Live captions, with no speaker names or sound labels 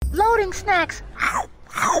eating snacks.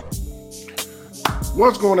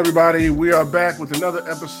 What's going on, everybody? We are back with another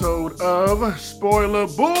episode of Spoiler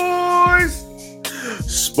Boys.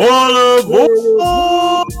 Spoiler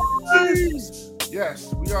Boys!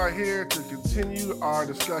 Yes, we are here to continue our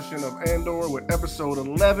discussion of Andor with episode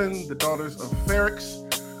 11, The Daughters of Ferrix.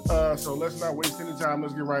 So let's not waste any time.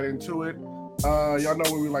 Let's get right into it. Y'all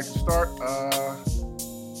know where we like to start.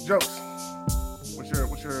 Jokes.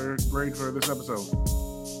 What's your grade for this episode?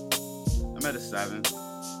 I'm at a 7.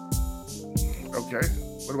 Okay.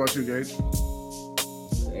 What about you, Gage?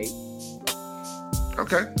 8.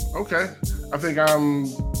 Okay. I think I'm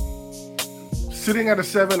sitting at a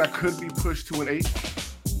 7. I could be pushed to an 8.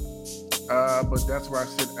 But that's where I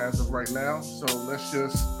sit as of right now. So let's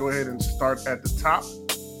just go ahead and start at the top.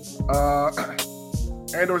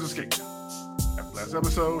 Andor's escaped. After last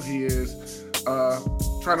episode, he is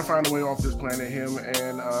trying to find a way off this planet. Him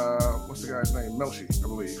and what's the guy's name? Melshi, I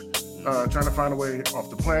believe. Trying to find a way off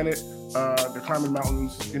the planet. They're climbing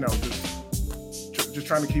mountains, just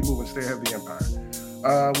trying to keep moving, stay ahead of the Empire.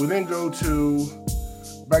 We then go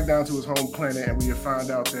back down to his home planet, and we have found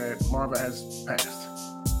out that Marva has passed.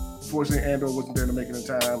 Fortunately, Andor wasn't there to make it in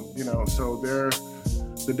time, so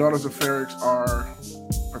the Daughters of Ferrix are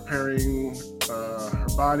preparing her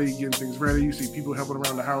body, getting things ready. You see people helping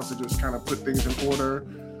around the house to just kind of put things in order.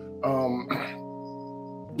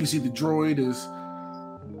 You see the droid is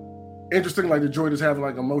interesting, like the droid is having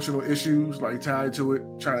like emotional issues, like tied to it,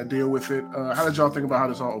 trying to deal with it. How did y'all think about how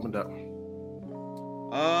this all opened up?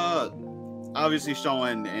 Obviously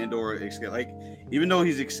showing Andor escape. Like, even though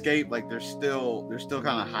he's escaped, like they're still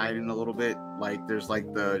kind of hiding a little bit. Like there's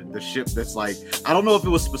like the ship that's like, I don't know if it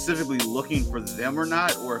was specifically looking for them or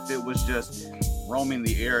not, or if it was just roaming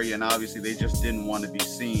the area, and obviously they just didn't want to be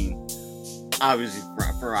seen. Obviously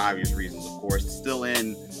for obvious reasons, of course. Still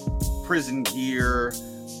in prison gear,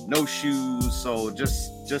 no shoes, so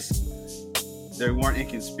just they weren't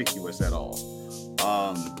inconspicuous at all.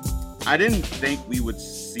 I didn't think we would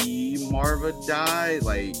see Marva die.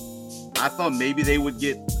 Like, I thought maybe they would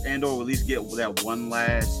get Andor would at least get that one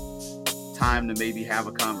last time to maybe have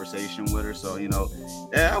a conversation with her. So, it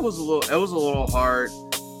was a little hard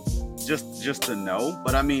just to know.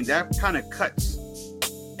 But I mean, that kind of cuts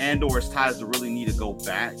Andor's ties to really need to go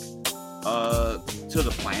back to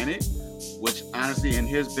the planet, which honestly in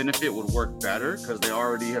his benefit would work better because they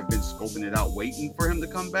already have been scoping it out, waiting for him to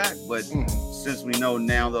come back. But since we know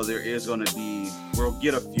now, though, we'll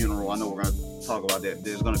get a funeral. I know we're going to talk about that.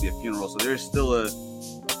 There's going to be a funeral. So there's still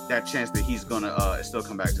that chance that he's going to still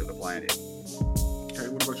come back to the planet. Okay,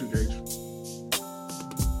 what about you, Gage?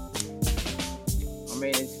 I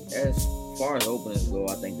mean, as far as openings go,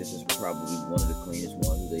 I think this is probably one of the cleanest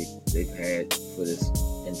ones they've had for this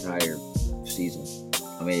entire season.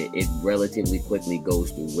 I mean, it relatively quickly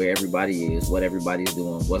goes through where everybody is, what everybody's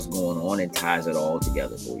doing, what's going on, and ties it all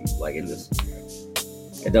together for you. Like, it does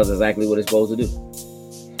exactly what it's supposed to do.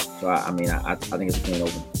 So, I think it's a clean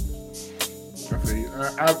open.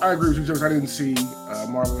 I agree with you, Jokes. I didn't see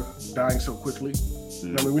Marva dying so quickly. I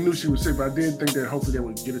mean, we knew she was sick, but I did think that hopefully they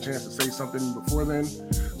would get a chance to say something before then.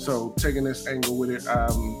 So, taking this angle with it, I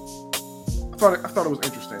thought it was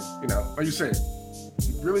interesting. Like you said,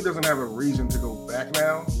 he really doesn't have a reason to go back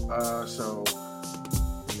now. So,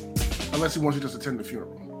 unless he wants to just attend the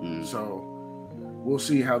funeral. So, we'll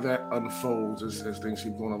see how that unfolds as things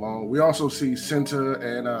keep going along. We also see Cinta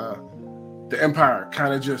and the Empire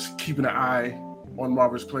kind of just keeping an eye on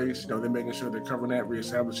Marva's place. They're making sure they're covering that,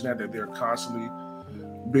 reestablishing that they're constantly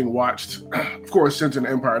being watched. Of course, Cinta and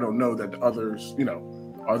the Empire don't know that the others,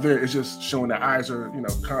 are there. It's just showing that eyes are,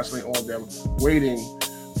 constantly on them, waiting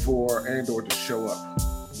for Andor to show up.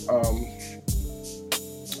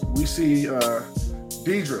 We see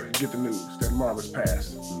Deidre get the news that Marva's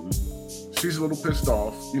passed. She's a little pissed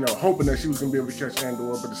off, hoping that she was going to be able to catch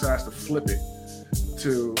Andor, but decides to flip it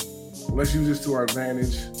to, let's use this to our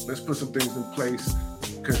advantage. Let's put some things in place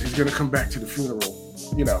because he's going to come back to the funeral,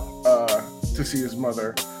 to see his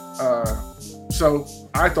mother. So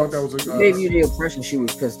I thought that was a... gave you the impression she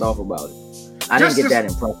was pissed off about it. I didn't get that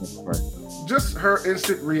impression from her. Just her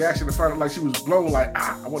instant reaction to find out, like she was blown, like,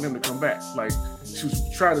 I want him to come back. Like, she was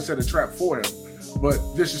trying to set a trap for him, but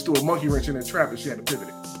this just threw a monkey wrench in the trap and she had to pivot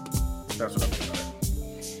it. That's what I mean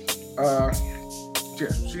by that.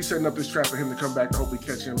 She's setting up this trap for him to come back to hopefully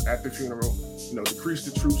catch him at the funeral. Decrease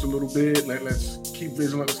the troops a little bit. Let's keep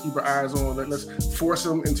vigilant. Let's keep our eyes on. Let's force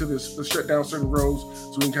them into this. Let's shut down certain roads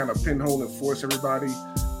so we can kind of pinhole and force everybody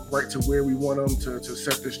right to where we want them to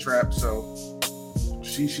set this trap. So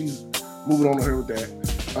she's moving on here with that.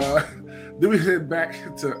 Then we head back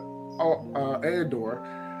to Andor,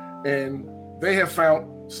 and they have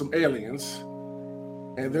found some aliens,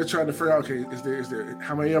 and they're trying to figure out, okay, is there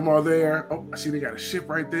how many of them are there? Oh, I see they got a ship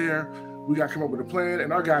right there. We got to come up with a plan,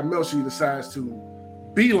 and our guy Melshi decides to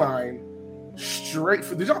beeline straight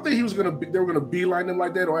for. Did y'all think they were gonna beeline them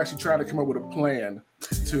like that, or actually try to come up with a plan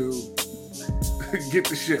to get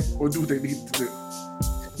the ship or do what they need to do?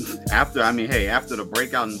 After the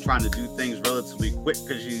breakout and trying to do things relatively quick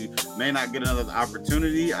because you may not get another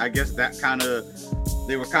opportunity, I guess they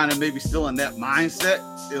were kind of maybe still in that mindset.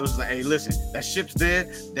 It was like, hey, listen, that ship's dead.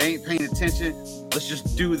 They ain't paying attention. Let's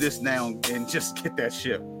just do this now and just get that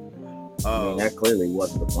ship. That clearly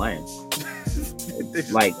wasn't the plan.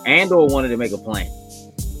 Like, Andor wanted to make a plan.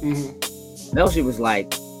 Mm-hmm. Melshi was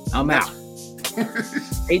like, I'm out.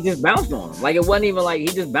 He just bounced on him. Like, it wasn't even like he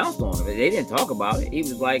just bounced on him. They didn't talk about it. He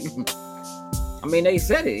was like, I mean, they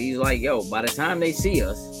said it. He's like, yo, by the time they see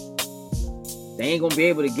us, they ain't gonna be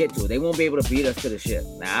able to get to it. They won't be able to beat us to the ship.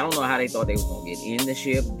 Now, I don't know how they thought they was gonna get in the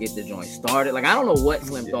ship, get the joint started. Like, I don't know what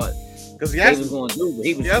Slim thought because they was gonna do, but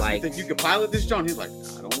he was like, think you could pilot this joint? He's like,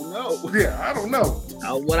 I don't know. Yeah, I don't know.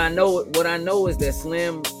 What I know is that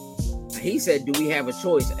Slim, he said, do we have a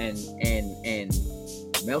choice? And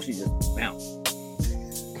Melshi just bounced.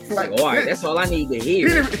 Like, all right, that's all I need to hear.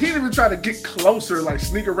 He didn't even try to get closer, like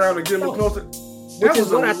sneak around and get a little closer. Which is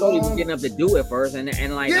what I thought he was getting up to do at first, and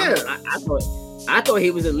like, yeah. I thought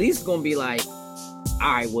he was at least gonna be like, all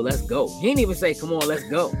right, well, let's go. He didn't even say, come on, let's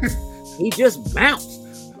go. He just bounced,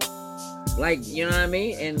 like, you know what I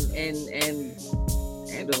mean? And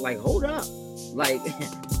was like, hold up, like,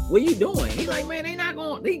 what are you doing? He's like, man, they not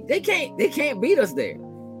going, they can't beat us there.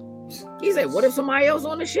 He said, what if somebody else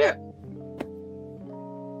on the ship?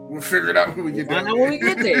 We'll figure it out when we get there. I know when we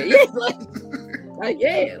get there.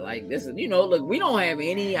 Yeah, like this is, look, we don't have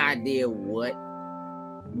any idea what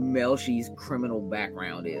Melshi's criminal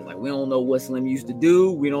background is. Like, we don't know what Slim used to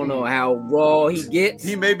do. We don't know how raw he gets.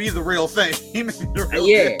 He may be the real thing. He may be the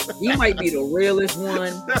real thing. He might be the realest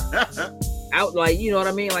one out. Like, you know what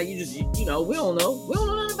I mean? Like, we don't know. We don't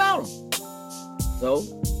know nothing about him. So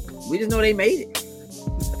we just know they made it.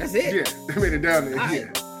 That's it. Yeah, they made it down there. All yeah.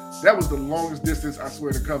 Right. That was the longest distance, I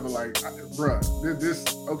swear, to cover. Like, bruh, this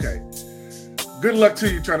okay. Good luck to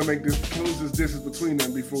you trying to make this closest distance between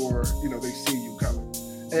them before, they see you coming.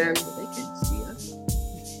 And they can't see us.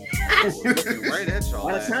 Right at y'all.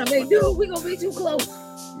 By the time they do, we're going to be too close.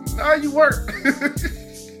 No, you weren't.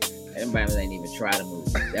 Everybody ain't even try to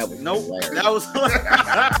move. That was hilarious. That was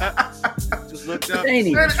just looked up. They ain't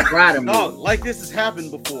even try to move. No, like this has happened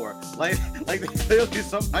before. Like clearly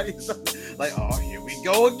somebody's like, oh, here we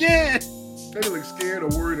go again. They didn't look scared or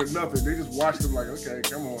worried or nothing. They just watched them like, okay,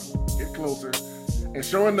 come on, get closer. And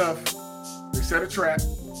sure enough, they set a trap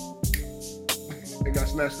and got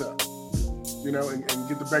snatched up, and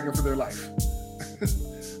get the begging for their life.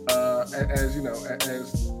 As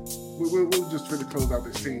we'll just try to close out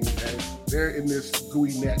this scene as they're in this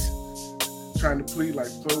gooey net trying to plead, like,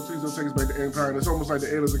 please don't take us back to Empire. And it's almost like the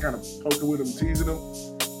aliens are kind of poking with them, teasing them.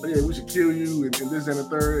 But yeah, we should kill you and this and the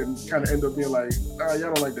third, and kind of end up being like, y'all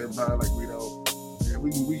don't like the Empire, like we don't. Yeah,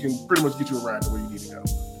 we can pretty much get you around to where you need to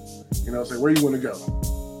go. Say where you want to go.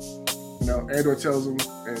 Andor tells them,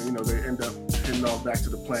 and they end up heading off back to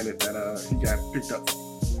the planet that he got picked up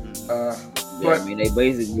from. I mean, they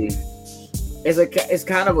basically. It's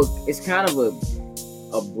kind of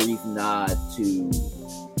a brief nod to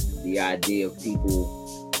the idea of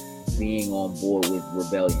people being on board with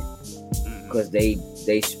rebellion, because they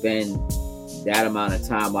spend that amount of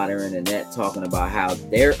time out there in the net talking about how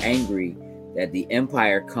they're angry that the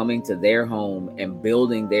Empire coming to their home and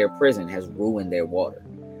building their prison has ruined their water.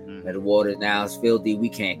 That the water now is filthy. We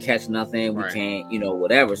can't catch nothing. We can't,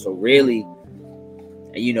 whatever. So really,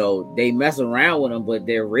 they mess around with them, but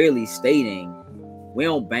they're really stating, we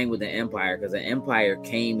don't bang with the Empire because the Empire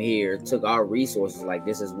came here, took our resources. Like,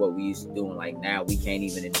 this is what we used to do. And like, now we can't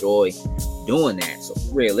even enjoy doing that. So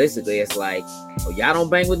realistically, it's like, oh, y'all don't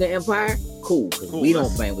bang with the Empire? Cool. Because we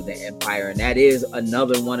don't bang with the Empire. And that is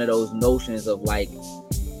another one of those notions of like,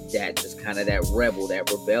 that just kind of that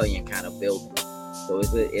rebellion kind of building. So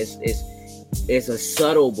it's a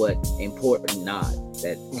subtle but important nod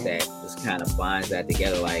that just kind of binds that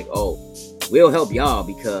together. Like, oh, we'll help y'all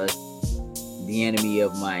because the enemy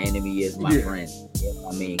of my enemy is my friend.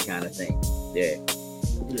 I mean, kind of thing. Yeah.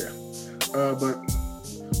 But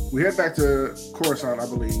we head back to Coruscant, I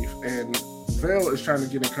believe, and Vale is trying to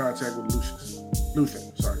get in contact with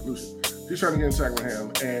Lucian. She's trying to get in contact with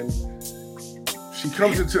him, and she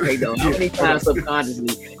comes into. Hey, how many times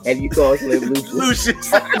subconsciously have you called Slim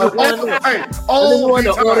Lucius? Hey, all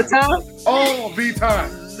the time. All the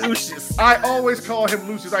time. Lucius. I always call him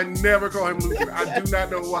Lucius. I never call him Lucius. I do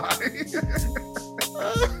not know why.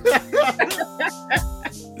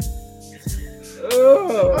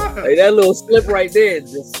 Hey, that little slip right there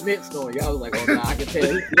just snitched on you. I was like, oh, nah, I can tell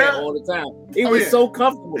he did that all the time. He was so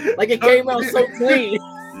comfortable. Like, it came out so clean.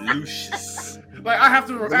 Lucius. Like, I have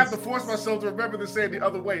to force myself to remember to say it the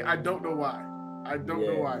other way. I don't know why. Know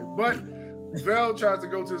why. But Vel tries to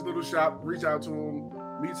go to his little shop, reach out to him,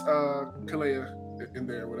 meets Kalea in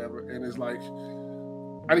there, whatever, and is like,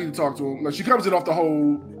 I need to talk to him. Now, she comes in off the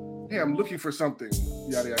whole, hey, I'm looking for something,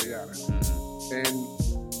 yada, yada, yada. And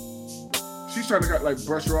she's trying to like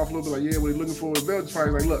brush her off a little bit, like, yeah, what are you looking for? And Vel just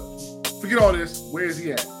finally like, look, forget all this. Where is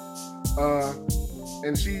he at?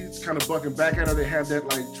 And she's kind of bucking back at her. They have that,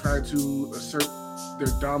 like, trying to assert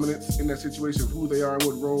their dominance in that situation of who they are and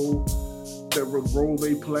what role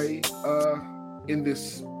they play in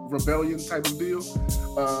this rebellion type of deal.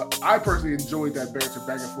 I personally enjoyed that banter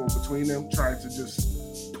back and forth between them, trying to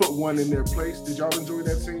just put one in their place. Did y'all enjoy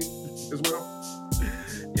that scene as well?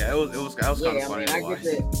 Yeah, it was kind of funny. I get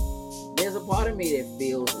that. There's a part of me that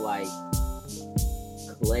feels like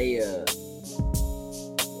Clea,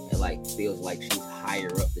 like, feels like she's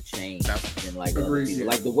higher up the chain than like other people.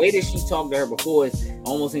 Like, the way that she talked to her before, it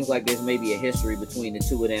almost seems like there's maybe a history between the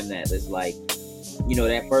two of them that is like, you know,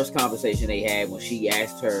 that first conversation they had when she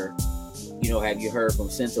asked her, you know, have you heard from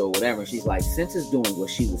Cinta or whatever? And she's like, Cinta's doing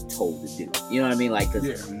what she was told to do. You know what I mean? Like,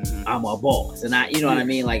 because I'm a boss. And you know what I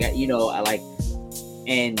mean? Like, you know, I like,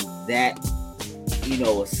 and that, you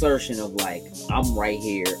know, assertion of like, I'm right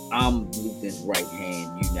here. I'm Luthen's right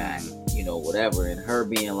hand. You not, you know, whatever. And her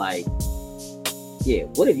being like, yeah,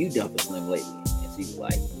 what have you done for Slim lately? And she was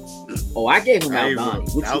like, oh, I gave him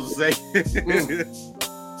Aldani. I was saying.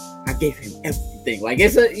 I gave him everything. Like,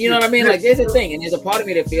 it's a, you know what I mean? Like, there's a thing, and there's a part of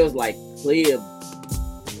me that feels like Clea.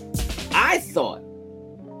 I thought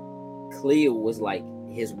Clea was like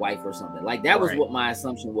his wife or something. Like, that was what my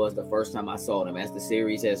assumption was the first time I saw them. As the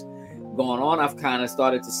series has gone on, I've kind of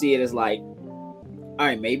started to see it as like, all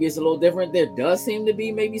right, maybe it's a little different. There does seem to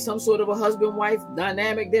be maybe some sort of a husband-wife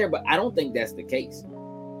dynamic there, but I don't think that's the case.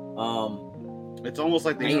 It's almost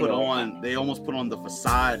like they almost put on the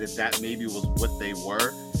facade that maybe was what they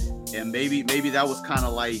were. And maybe that was kind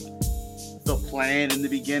of like the plan in the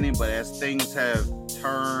beginning, but as things have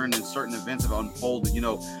turned and certain events have unfolded, you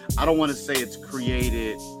know, I don't want to say it's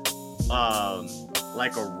created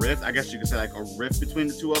like a rift. I guess you could say like a rift between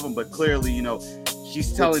the two of them, but clearly, you know,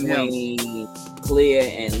 she's telling him Clea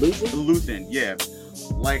and Luthen, yeah,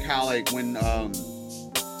 like how like when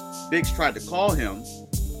Biggs tried to call him,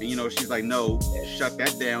 and you know, she's like, no, shut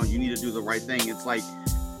that down. You need to do the right thing. It's like,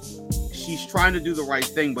 she's trying to do the right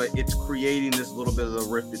thing, but it's creating this little bit of a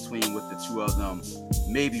rift between what the two of them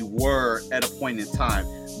maybe were at a point in time.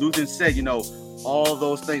 Luthen said, you know, all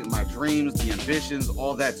those things, my dreams, the ambitions,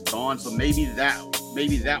 all that's gone. So maybe that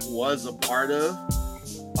was a part of.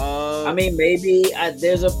 I mean, maybe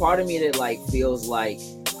there's a part of me that like feels like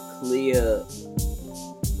Clea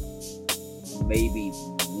maybe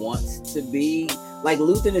wants to be like,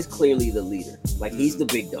 Luthen is clearly the leader. Like, he's the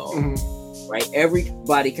big dog. Right?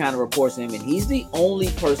 Everybody kind of reports to him, and he's the only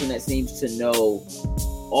person that seems to know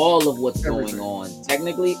all of what's going on,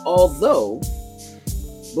 technically. Although,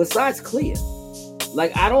 besides Clea,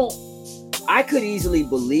 like, I could easily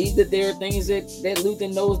believe that there are things that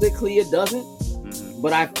Luthen knows that Clea doesn't,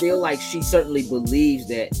 but I feel like she certainly believes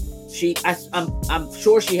that I'm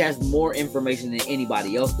sure she has more information than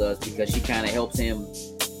anybody else does, because she kind of helps him,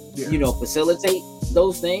 you know, facilitate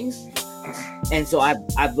those things. And so I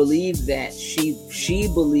believe that she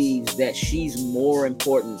believes that she's more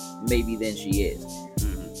important maybe than she is.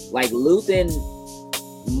 Like, Luthen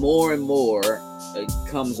more and more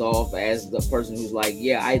comes off as the person who's like,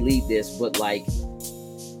 yeah, I lead this, but like,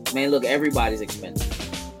 man, look, everybody's expensive.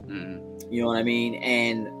 You know what I mean?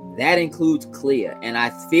 And that includes Clea. And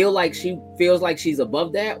I feel like she feels like she's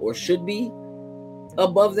above that, or should be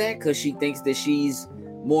above that, because she thinks that she's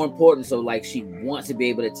more important. So like, she wants to be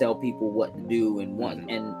able to tell people what to do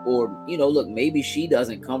or, you know, look, maybe she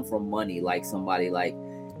doesn't come from money like somebody like,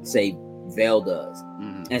 say, Vel does.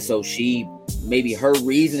 And so maybe her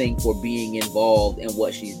reasoning for being involved in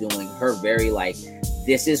what she's doing, her very like,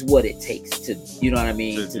 this is what it takes to, you know what I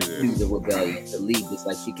mean, to do the rebellion, to lead this.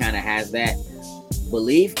 Like, she kind of has that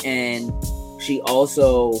belief. And she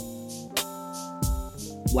also,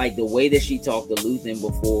 like, the way that she talked to Luthen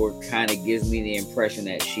before kind of gives me the impression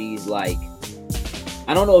that she's like,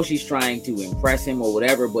 I don't know if she's trying to impress him or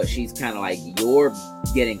whatever, but she's kind of like, you're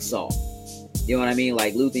getting soft. You know what I mean?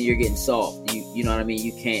 Like, Luthen, you're getting soft. You know what I mean?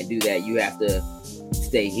 You can't do that. You have to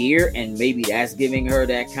stay here. And maybe that's giving her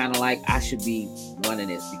that kind of like, I should be running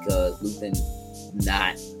this, because Luthen's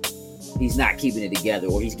not he's not keeping it together,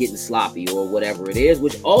 or he's getting sloppy, or whatever it is,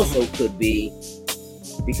 which also could be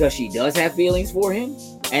because she does have feelings for him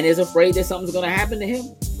and is afraid that something's going to happen to him.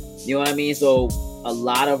 You know what I mean? So a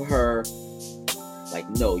lot of her, like,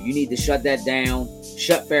 no, you need to shut that down.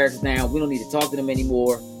 Shut Ferrex down. We don't need to talk to them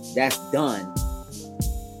anymore. That's done.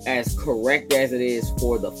 As correct as it is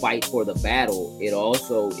for the fight, for the battle, it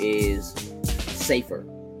also is safer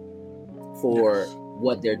for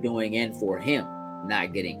what they're doing and for him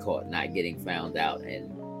not getting caught, not getting found out,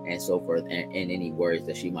 and so forth, and any worries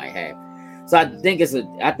that she might have. So I think it's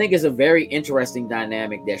a very interesting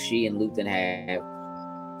dynamic that she and Luthen have.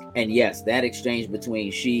 And yes, that exchange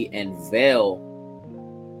between she and Vel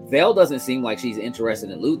doesn't seem like she's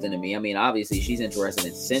interested in Luthen to me. I mean, obviously she's interested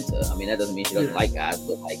in Cinta. I mean, that doesn't mean she doesn't like guys,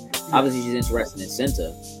 but like obviously she's interested in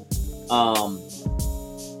Cinta.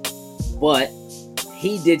 But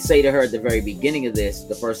he did say to her at the very beginning of this,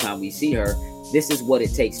 the first time we see her, this is what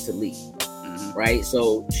it takes to lead. Right?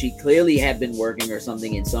 So she clearly had been working or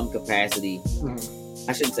something in some capacity.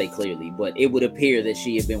 I shouldn't say clearly, but it would appear that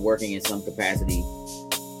she had been working in some capacity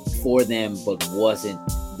for them, but wasn't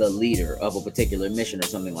the leader of a particular mission or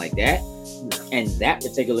something like that. And that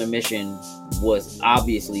particular mission was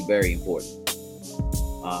obviously very important.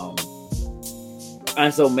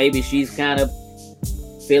 And so maybe she's kind of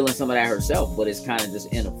feeling some of that herself, but it's kind of just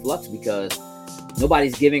in a flux because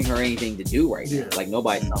nobody's giving her anything to do right now. Like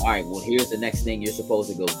nobody's, all right, well, here's the next thing you're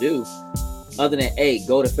supposed to go do, other than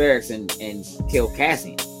go to Ferrex and kill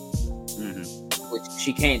Cassian, which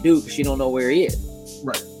she can't do because she don't know where he is.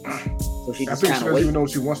 Right. So she I think she doesn't even know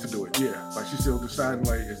if she wants to do it. Yeah, like she's still deciding.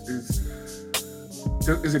 Like, is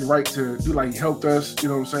it right to do? Like, he helped us. You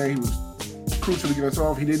know what I'm saying? He was crucial to get us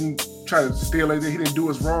off. He didn't try to steal anything. He didn't do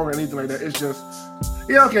us wrong or anything like that. It's just,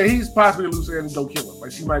 okay, he's possibly a loose end and go kill him.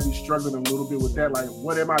 Like, she might be struggling a little bit with that. Like,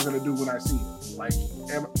 what am I gonna do when I see him? Like,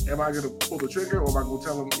 am I gonna pull the trigger, or am I gonna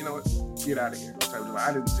tell him, you know what, get out of here? Like,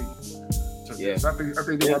 I didn't see him. So I think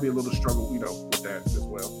there might be a little struggle, with that as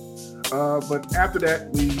well. But after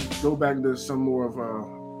that, we go back into some more of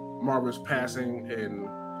Marva's passing and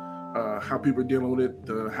how people are dealing with it.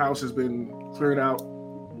 The house has been cleared out,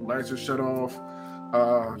 lights are shut off.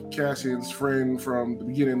 Cassian's friend from the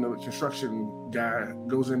beginning, the construction guy,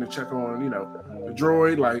 goes in to check on, the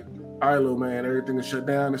droid. Like, all right, little man, everything is shut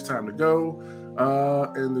down. It's time to go.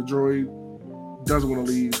 And the droid doesn't want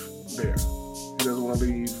to leave there. He doesn't want to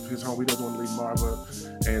leave his home. He doesn't want to leave Marva.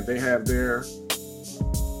 And they have their,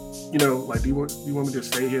 like, do you want me to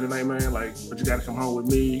stay here tonight, man? Like, but you got to come home with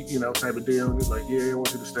me, type of deal. And he's like, yeah, I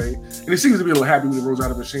want you to stay. And he seems to be a little happy when he rolls out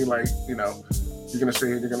of the machine, like, you're going to stay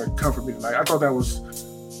here, you're going to comfort me tonight. I thought that was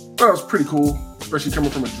pretty cool, especially coming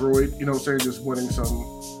from a droid, just wanting some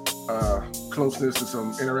closeness and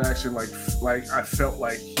some interaction. Like I felt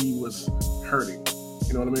like he was hurting,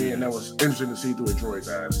 you know what I mean? And that was interesting to see through a droid's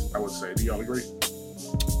eyes, I would say. Do y'all agree?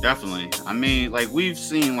 Definitely. I mean, like, we've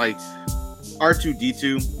seen, like,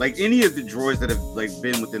 R2-D2, like any of the droids that have like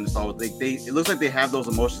been within the Star Wars, it looks like they have those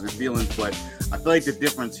emotions and feelings, but I feel like the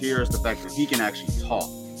difference here is the fact that he can actually talk.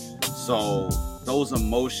 So those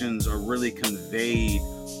emotions are really conveyed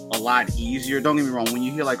a lot easier. Don't get me wrong, when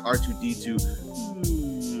you hear like R2-D2,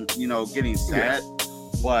 getting sad,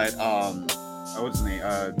 but what's his name?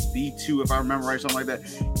 D2, if I remember right, something like that.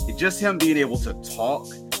 It just him being able to talk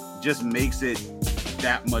just makes it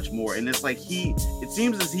that much more. And it's like it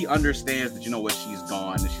seems as he understands that, she's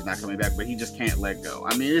gone and she's not coming back, but he just can't let go.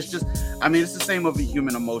 I mean, it's the same of a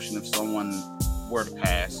human emotion if someone were to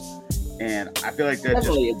pass. And I feel like that's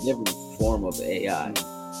definitely a different form of AI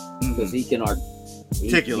because he can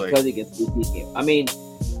articulate, because he can speak. I mean,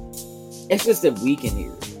 it's just that we can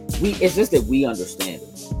hear it. It's just that we understand it,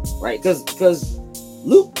 right? Because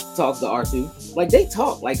Luke talks to R2, like they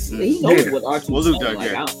talk, like he knows what R2 is saying.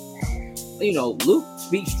 Like, Luke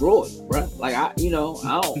speaks droid, bro. Like I don't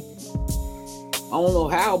know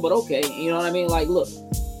how, but okay, you know what I mean? Like, look,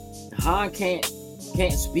 Han can't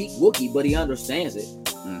speak Wookiee, but he understands it.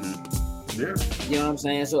 Yeah. You know what I'm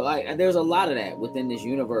saying? So like, there's a lot of that within this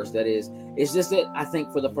universe. It's just that I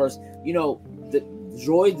think for the first, the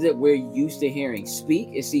droids that we're used to hearing speak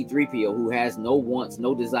is C-3PO, who has no wants,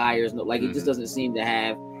 no desires, no, like, it just doesn't seem to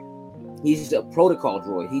have. He's a protocol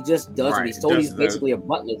droid. He just does it. He's basically a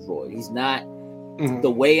butler droid. He's not the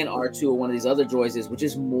way an R2 or one of these other droids is, which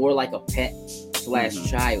is more like a pet /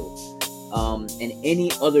 child. And any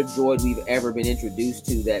other droid we've ever been introduced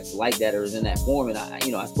to that's like that or is in that form, and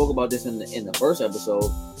I spoke about this in the first episode,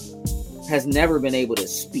 has never been able to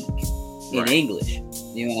speak in English.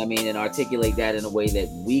 You know what I mean? And articulate that in a way that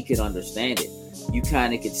we could understand it. You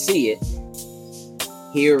kind of could see it,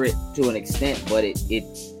 hear it to an extent, but it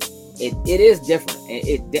it is different.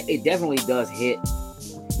 It definitely does hit,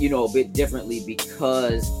 a bit differently,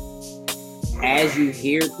 because as you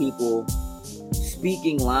hear people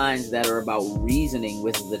speaking lines that are about reasoning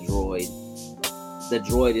with the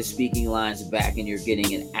droid is speaking lines back, and you're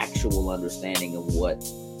getting an actual understanding of what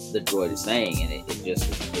the droid is saying, and it's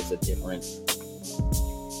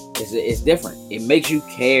different. It makes you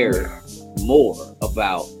care more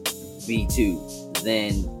about B2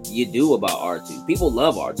 than you do about R2. People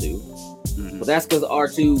love R2, but that's because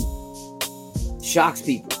R2 shocks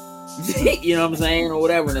people. You know what I'm saying, or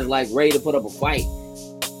whatever, and it's like ready to put up a fight.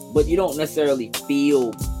 But you don't necessarily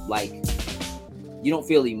feel like, you don't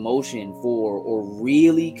feel emotion for or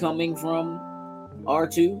really coming from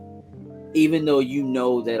R2, even though you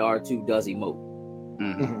know that R2 does emote.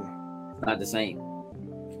 It's not the same.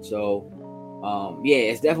 So,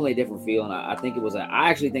 it's definitely a different feel, and I think I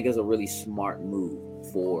actually think it's a really smart move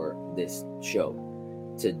for this show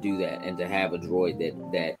to do that, and to have a droid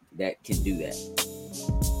that can do that.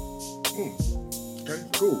 Okay,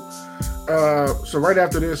 cool. So right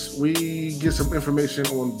after this, we get some information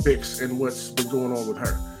on Bix and what's been going on with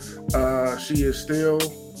her. She is still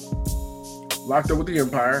locked up with the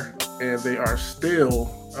Empire, and they are still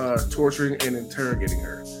torturing and interrogating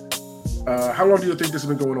her. How long do you think this has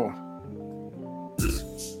been going on?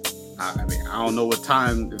 I mean, I don't know what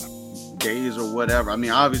time, days or whatever. I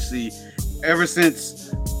mean, obviously, ever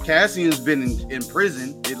since Cassian's been in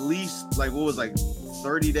prison, at least, like, what was, like,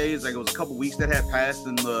 30 days, like it was a couple weeks that had passed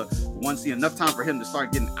in the one scene, enough time for him to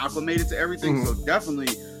start getting acclimated to everything. So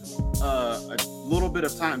definitely a little bit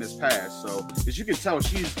of time has passed. So as you can tell,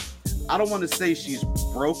 I don't want to say she's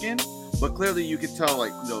broken, but clearly you could tell,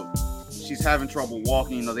 like, she's having trouble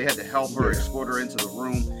walking. They had to help her, escort her into the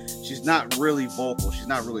room. She's not really vocal. She's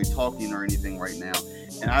not really talking or anything right now.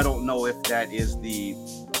 And I don't know if that is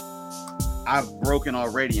I've broken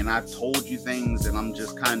already and I've told you things and I'm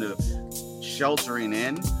just kind of sheltering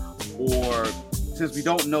in, or since we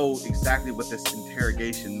don't know exactly what this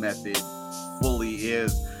interrogation method fully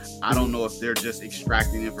is, I don't know if they're just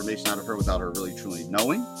extracting information out of her without her really truly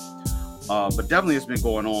knowing. But definitely it's been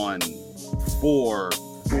going on for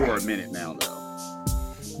a minute now, though.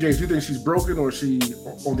 James, do you think she's broken, or is she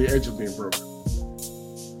on the edge of being broken?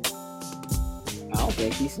 I don't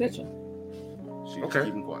think she's snitching. She's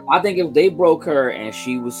keeping quiet. I think if they broke her and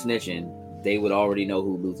she was snitching, they would already know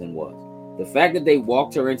who Luthen was. The fact that they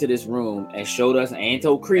walked her into this room and showed us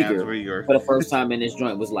Anto Krieger for the first time in this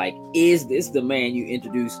joint was like, is this the man you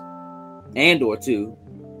introduced Andor to?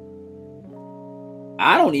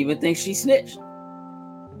 I don't even think she snitched.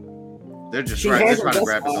 They're just trying to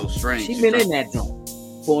grab at those strings. She's been in that joint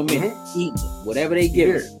for a minute, eating it. Whatever they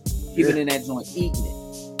give her, she's been in that joint eating it.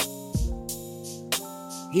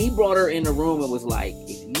 He brought her in the room and was like,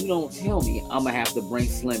 if you don't tell me, I'm going to have to bring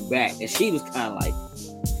Slim back. And she was kind of like,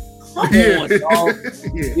 come on, dog.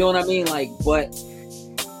 You know what I mean? Like, but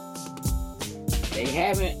they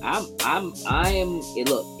haven't.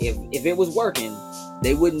 Look, if it was working,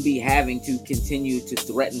 they wouldn't be having to continue to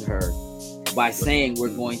threaten her by saying we're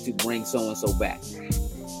going to bring so and so back.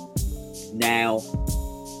 Now,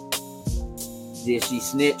 did she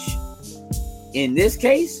snitch? In this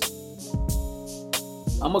case,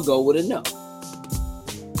 I'm gonna go with a no.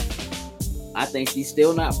 I think she's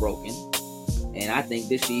still not broken. And I think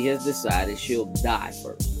that she has decided she'll die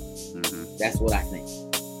first. That's what I think.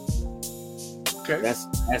 Okay.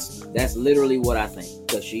 That's literally what I think.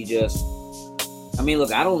 Because she just, I mean,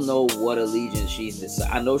 look, I don't know what allegiance she's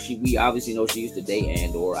decided. I know we obviously know she used to date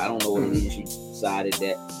Andor. I don't know what allegiance she decided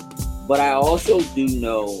that. But I also do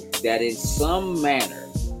know that in some manner,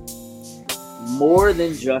 more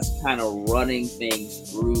than just kind of running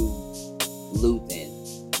things through Luthen,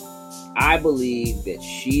 I believe that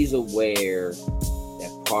she's aware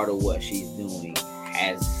that part of what she's doing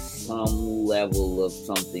has some level of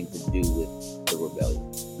something to do with the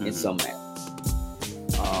rebellion in some manner.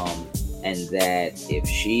 And that if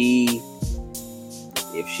she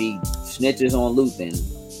snitches on Luthen,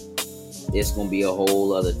 it's gonna be a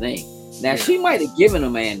whole other thing. Now she might have given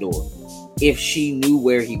him Andor if she knew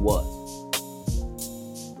where he was.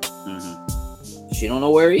 She don't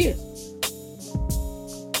know where he is.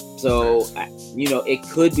 So, it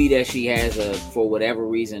could be that she has for whatever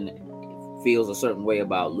reason, feels a certain way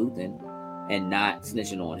about Luthen and not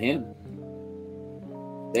snitching on him.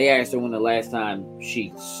 They asked her when the last time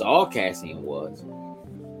she saw Cassian was.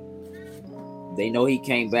 They know he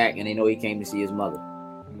came back and they know he came to see his mother.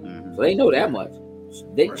 So they know that much.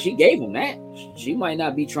 She gave him that. She might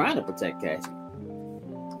not be trying to protect Cassian.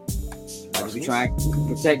 Might just be trying to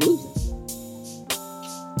protect Luthen.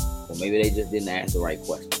 Or maybe they just didn't ask the right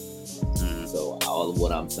question. So all of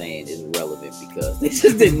what I'm saying is relevant because they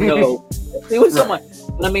just didn't know it was someone.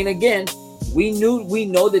 But I mean, again, we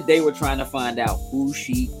know that they were trying to find out who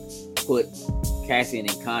she put Cassian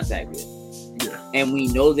in contact with. Yeah. And we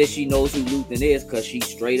know that she knows who Luthen is because she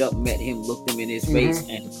straight up met him, looked him in his face,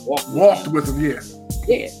 and walked with him. Yeah.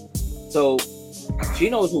 Yeah. So she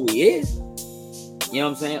knows who he is. You know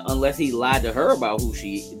what I'm saying? Unless he lied to her about who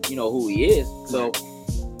he is. So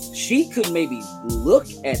she could maybe look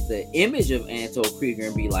at the image of Andor Krieger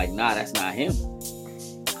and be like, nah, that's not him.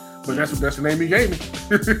 But that's the name he gave me.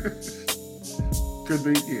 Could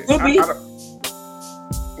be, yeah. Could be.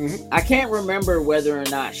 I can't remember whether or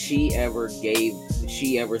not she ever said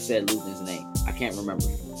Luthen's name. I can't remember.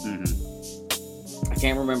 I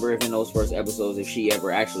can't remember if in those first episodes if she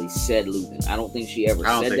ever actually said Luthen. I don't think she ever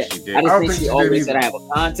said that. She did. I don't think she always said I have a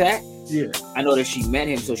contact. Yeah. I know that she met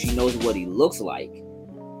him, so she knows what he looks like,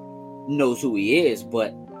 knows who he is,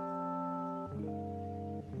 but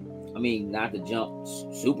I mean, not to jump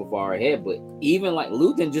super far ahead, but even like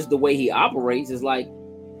Luthen, just the way he operates is like,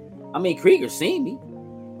 I mean, Krieger's seen me,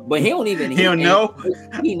 but he don't even he don't know.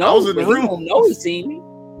 He knows in the room. He don't know he's seen me.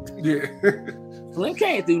 Yeah. Slim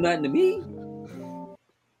can't do nothing to me.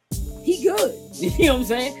 He good. You know what I'm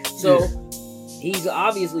saying? So he's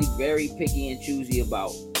obviously very picky and choosy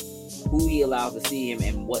about who he allows to see him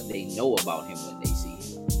and what they know about him when they see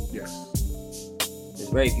him. Yes. There's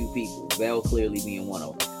very few people, Vel clearly being one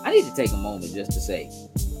of them. I need to take a moment just to say,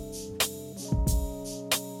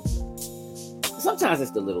 sometimes it's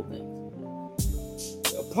the little things.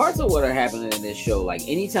 Parts of what are happening in this show, like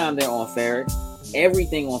anytime they're on Ferrix,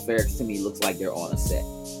 everything on Ferrix to me looks like they're on a set.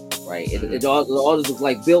 Right? It all just looks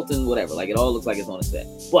like built and whatever. Like it all looks like it's on a set.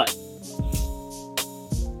 But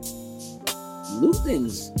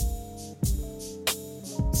Luthen's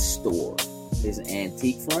store, his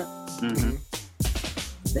antique front,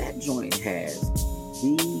 that joint has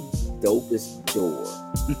the dopest door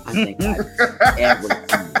I think I've ever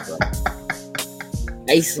seen. Bro.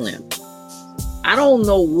 Hey Slim, I don't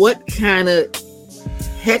know what kind of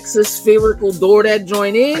hexaspherical door that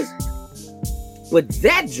joint is, but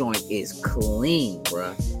that joint is clean,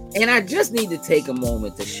 bruh. And I just need to take a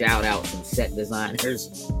moment to shout out some set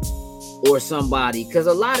designers or somebody, because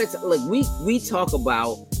a lot of we talk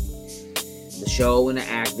about the show and the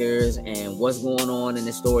actors and what's going on in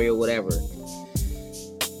the story or whatever.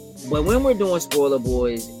 But when we're doing Spoiler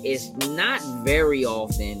Boys, it's not very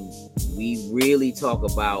often we really talk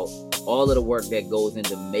about all of the work that goes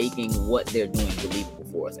into making what they're doing believable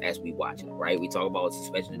for us as we watch it, right? We talk about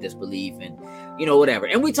suspension of disbelief and, whatever.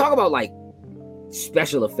 And we talk about, like,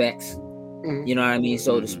 special effects, you know what I mean,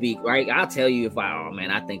 so to speak, right? I'll tell you if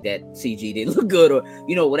I think that CG didn't look good or,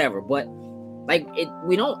 whatever. But, like,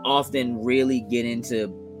 we don't often really get into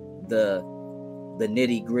the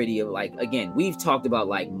nitty gritty of, like, again, we've talked about,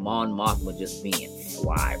 like, Mon Mothma just being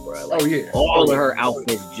fly, bro. Like, all of her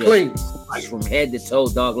outfits just clean, like, from head to toe,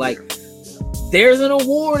 dog. Like, there's an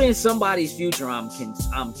award in somebody's future, I'm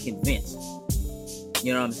convinced.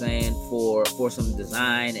 You know what I'm saying? For some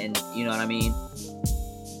design and, you know what I mean?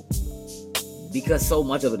 Because so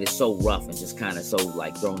much of it is so rough and just kind of so,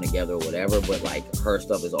 like, thrown together or whatever. But, like, her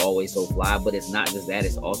stuff is always so fly. But it's not just that.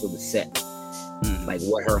 It's also the set. Like,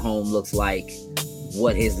 what her home looks like,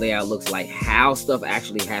 what his layout looks like, how stuff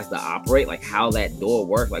actually has to operate, like how that door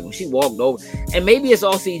works. Like when she walked over, and maybe it's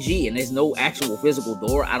all CG and there's no actual physical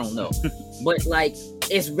door, I don't know. But like,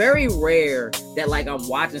 it's very rare that like I'm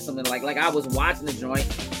watching something like I was watching the joint,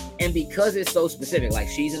 and because it's so specific, like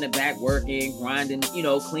she's in the back working, grinding,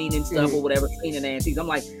 cleaning stuff or whatever, cleaning antiques. I'm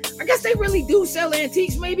like, I guess they really do sell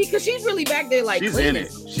antiques maybe, because she's really back there like she's cleaning in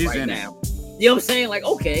it. She's right in now. You know what I'm saying? Like,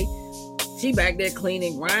 okay. She back there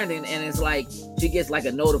cleaning, grinding, and it's like she gets like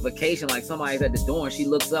a notification, like somebody's at the door, and she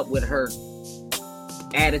looks up with her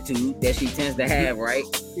attitude that she tends to have, right?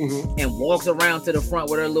 And walks around to the front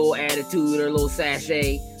with her little attitude, her little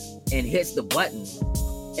sachet, and hits the button.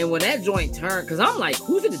 And when that joint turned, because I'm like,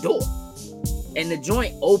 who's at the door? And the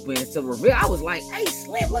joint opens to reveal. I was like, hey,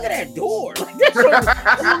 Slim, look at that door. Like that joint,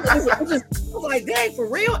 I was like, dang, for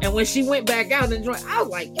real? And when she went back out in the joint, I was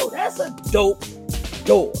like, yo, that's a dope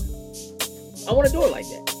door. I want a door like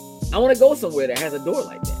that. I want to go somewhere that has a door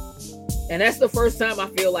like that. And that's the first time I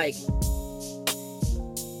feel like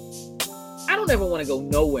I don't ever want to go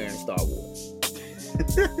nowhere in Star Wars.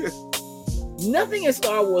 Nothing in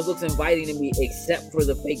Star Wars looks inviting to me except for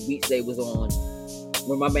the fake beach they was on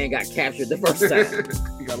when my man got captured the first time.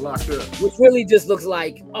 He got locked up. Which really just looks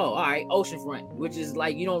like, all right, oceanfront, which is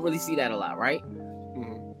like, you don't really see that a lot, right?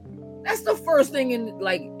 That's the first thing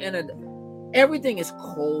everything is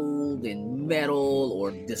cold and metal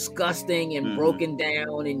or disgusting and broken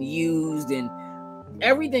down and used, and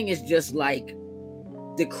everything is just like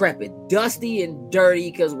decrepit, dusty and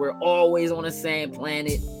dirty because we're always on a sand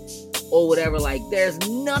planet or whatever. Like, there's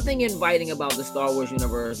nothing inviting about the Star Wars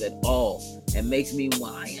universe at all, and makes me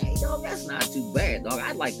want, hey, dog, that's not too bad, dog.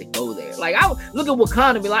 I'd like to go there. Like, I would look at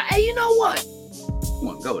Wakanda and be like, hey, you know what? I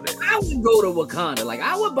want to go there. I would go to Wakanda. Like,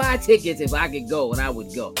 I would buy tickets if I could go, and I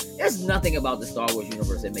would go. There's nothing about the Star Wars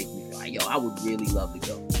universe that makes me feel like, yo, I would really love to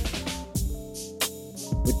go.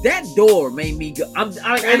 But that door made me go. I don't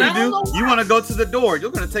know why. You want to go to the door?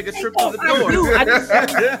 You're going to take a trip to the door. You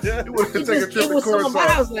want to take a trip to Coruscant.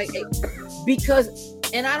 I was like, hey, because,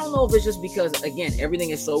 and I don't know if it's just because, again,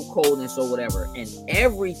 everything is so cold and so whatever, and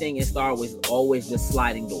everything in Star Wars is always just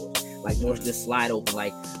sliding doors. Like, doors just slide open.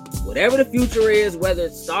 Like, whatever the future is, whether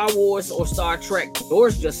it's Star Wars or Star Trek,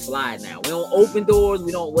 doors just slide now. We don't open doors.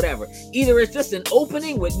 We don't whatever. Either it's just an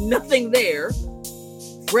opening with nothing there,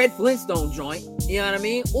 Fred Flintstone joint, you know what I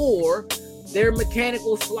mean? Or they're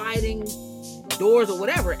mechanical sliding doors or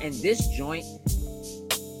whatever. And this joint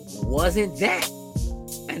wasn't that.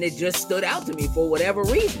 And it just stood out to me for whatever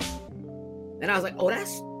reason. And I was like, oh,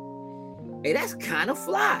 that's kind of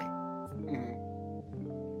fly.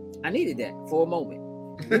 I needed that for a moment.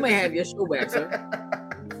 You may have your show back, sir.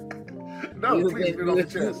 No, please get it off the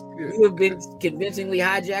chest. You have been convincingly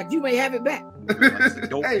hijacked. You may have it back.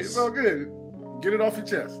 Hey, it's all good. Get it off your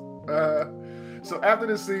chest. So after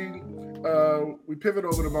this scene, we pivot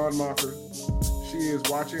over to Mon Mothma. She is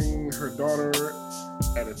watching her daughter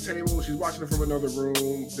at a table. She's watching it from another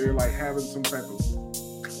room. They're like having some type of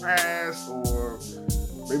class or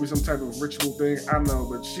maybe some type of ritual thing. I don't know,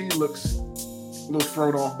 but she looks a little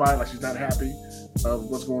thrown off by it, like she's not happy of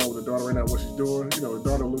what's going on with her daughter right now, what she's doing. You know, her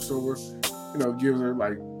daughter looks over, you know, gives her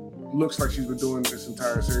like, looks like she's been doing this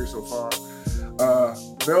entire series so far.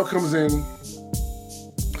 Vel comes in,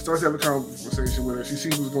 starts to have a conversation with her. She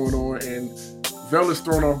sees what's going on, and Vel is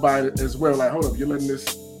thrown off by it as well. Like, hold up, you're letting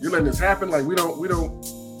this happen? Like, we walked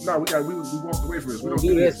away from this. We don't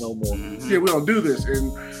do this no more. Yeah, we don't do this.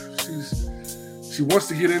 And she wants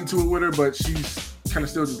to get into it with her, but she's kind of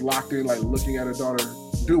still just locked in, like looking at her daughter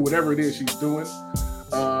do whatever it is she's doing.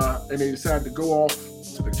 And they decide to go off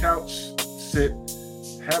to the couch, sit,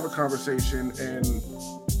 have a conversation, and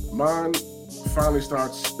Mon finally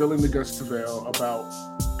starts spilling the guts to Vel about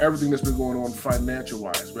everything that's been going on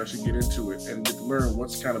financial-wise. We actually get into it and get to learn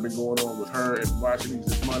what's kind of been going on with her and why she needs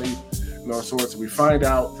this money and all sorts. And we find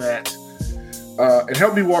out that, and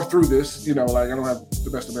help me walk through this, you know, like I don't have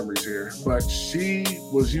the best of memories here, but she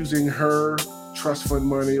was using her trust fund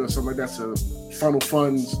money or something like that to funnel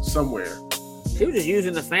funds somewhere. She was just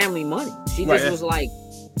using the family money. She Right. just was like,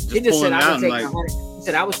 Just she just said pulling I was down, taking like- 100. She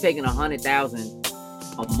said I was taking 100,000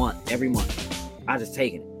 a month, every month. I just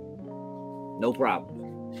taking it, no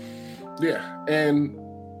problem. Yeah, and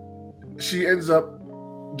she ends up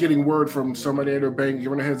getting word from somebody at her bank,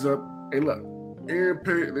 giving a heads up. Hey, look,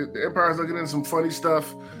 the Empire's looking into some funny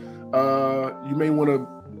stuff. You may want to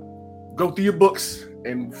go through your books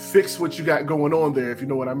and fix what you got going on there, if you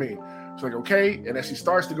know what I mean. She's like, okay. And as she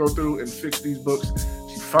starts to go through and fix these books,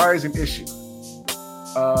 she finds an issue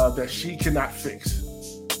that she cannot fix.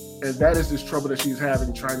 And that is this trouble that she's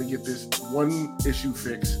having trying to get this one issue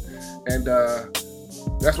fixed. And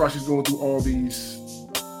that's why she's going through all these,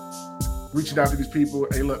 reaching out to these people.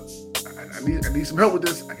 Hey, look, I need some help with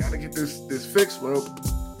this. I gotta get this fixed. Well,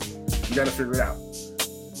 you gotta figure it out.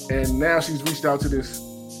 And now she's reached out to this,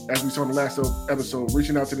 as we saw in the last episode,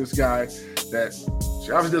 reaching out to this guy that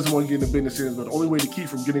she obviously doesn't want to get in the business in, but the only way to keep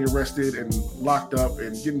from getting arrested and locked up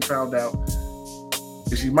and getting found out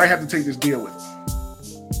is she might have to take this deal with him.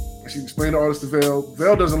 And she explained all this to Vel.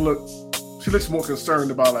 Vel doesn't look, she looks more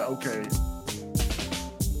concerned about like, okay,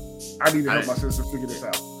 I need to help my sister figure this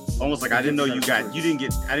out. Almost like I didn't know you got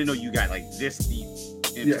like this deep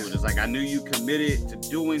into Yes. it. It's like I knew you committed to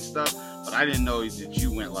doing stuff, but I didn't know that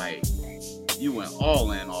you went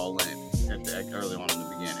all in early on in the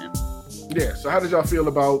beginning. Yeah, so how did y'all feel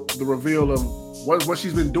about the reveal of what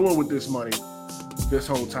she's been doing with this money this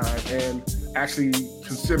whole time and actually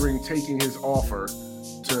considering taking his offer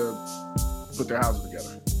to put their houses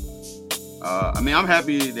together? I mean, I'm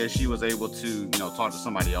happy that she was able to, talk to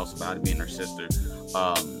somebody else about it, being her sister.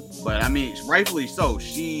 But I mean, rightfully so.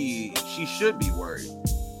 She should be worried,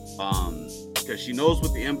 because she knows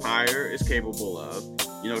what the Empire is capable of.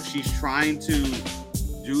 She's trying to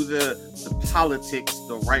do the politics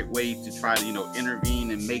the right way to try to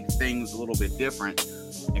intervene and make things a little bit different.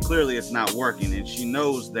 And clearly, it's not working. And she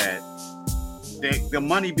knows that the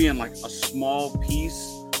money being like a small piece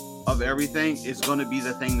of everything is going to be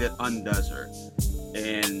the thing that undoes her.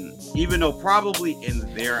 And even though probably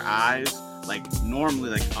in their eyes, like normally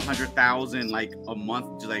like 100,000 like a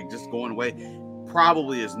month, just going away,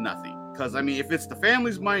 probably is nothing. Because I mean, if it's the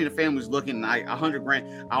family's money, the family's looking like 100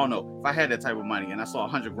 grand. I don't know if I had that type of money and I saw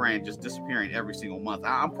 100 grand just disappearing every single month,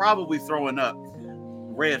 I'm probably throwing up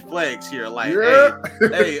red flags here. Like,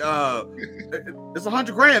 hey, it's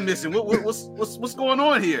 100 grand missing. What's going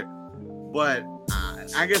on here? But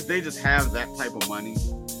I guess they just have that type of money.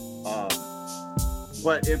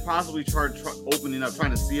 But it possibly opening up,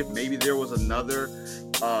 trying to see if maybe there was another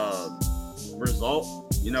result.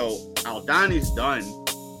 You know, Aldani's done.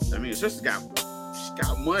 I mean, she's got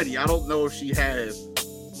money. I don't know if she has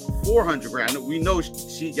 400 grand. We know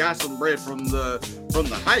she got some bread from the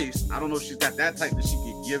heist. I don't know if she's got that type that she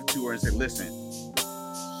could give to her and say, listen,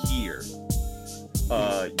 here.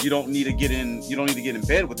 You don't need to get in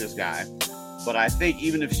bed with this guy. But I think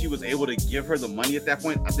even if she was able to give her the money at that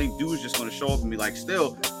point, I think dude's just gonna show up and be like,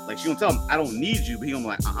 still, like she gonna tell him, I don't need you, but he gonna be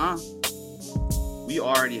like, we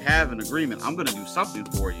already have an agreement. I'm gonna do something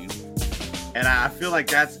for you. And I feel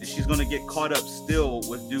like she's gonna get caught up still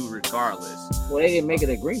with dude regardless. Well, they didn't make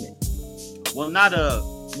an agreement. Well, not a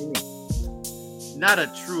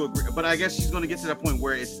true agreement, but I guess she's gonna get to that point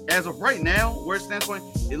where it's, as of right now, where it stands point,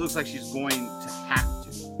 it looks like she's going to have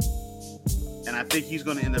to. And I think he's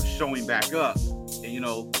gonna end up showing back up. And you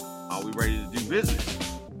know, are we ready to do business?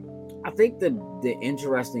 I think the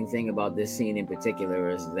interesting thing about this scene in particular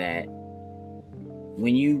is that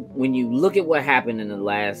when you look at what happened in the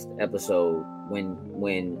last episode,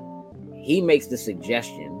 when he makes the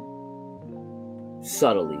suggestion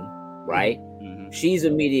subtly, right? Mm-hmm. She's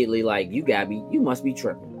immediately like, you must be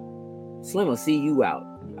tripping. Slim will see you out.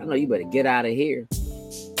 I know you better get out of here.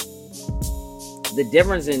 The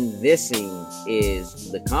difference in this scene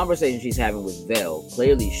is the conversation she's having with Vel.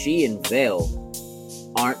 Clearly, she and Vel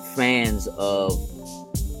aren't fans of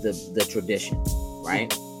the tradition,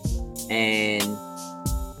 right? And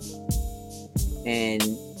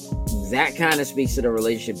that kind of speaks to the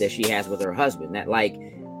relationship that she has with her husband. That, like,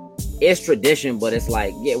 it's tradition, but it's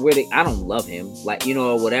like, yeah, I don't love him, like, you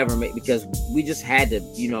know, or whatever, because we just had to,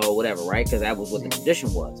 you know, whatever, right? Because that was what the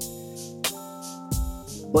tradition was.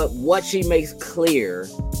 But what she makes clear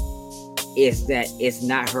is that it's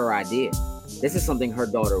not her idea. This is something her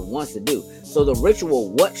daughter wants to do. So the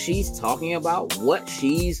ritual, what she's talking about, what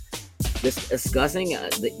she's discussing,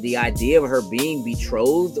 the idea of her being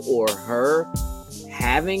betrothed or her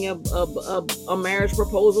having a marriage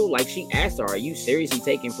proposal, like she asked her, are you seriously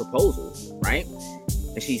taking proposals, right?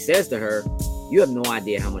 And she says to her, you have no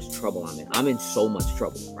idea how much trouble I'm in. I'm in so much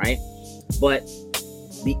trouble, right? But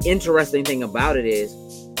the interesting thing about it is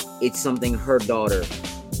it's something her daughter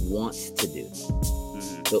wants to do.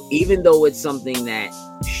 Mm-hmm. So even though it's something that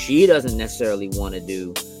she doesn't necessarily want to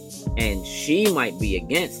do and she might be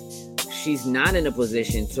against, she's not in a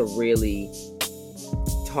position to really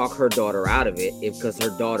talk her daughter out of it because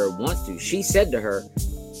her daughter wants to. She said to her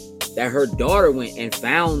that her daughter went and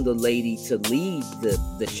found the lady to lead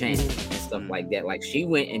the chant and stuff like that. Like, she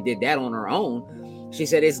went and did that on her own. She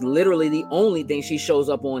said it's literally the only thing she shows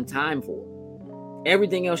up on time for.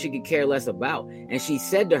 Everything else she could care less about. And she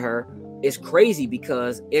said to her, it's crazy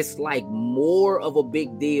because it's like more of a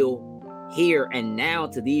big deal here and now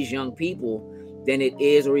to these young people than it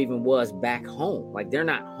is or even was back home. Like, they're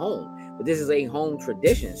not home, but this is a home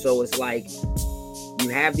tradition. So it's like you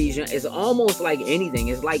have these young, it's almost like anything.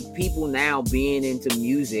 It's like people now being into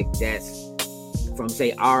music that's from,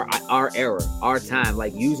 say, our era, our time,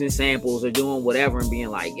 like using samples or doing whatever and being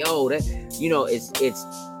like, yo, that, you know, it's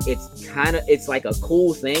kind of, it's like a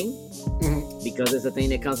cool thing because it's a thing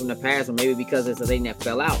that comes from the past, or maybe because it's a thing that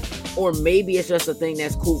fell out, or maybe it's just a thing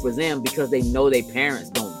that's cool for them because they know their parents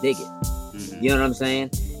don't dig it. You know what I'm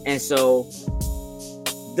saying? And so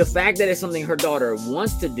the fact that it's something her daughter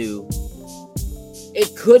wants to do,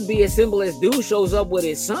 it could be as simple as dude shows up with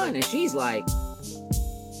his son and she's like,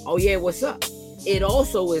 oh yeah, what's up? It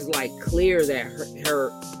also is like clear that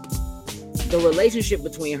the relationship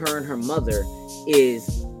between her and her mother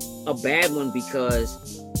is a bad one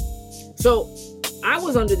because, so I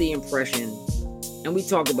was under the impression, and we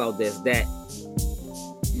talked about this, that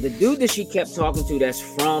the dude that she kept talking to that's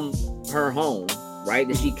from her home, right,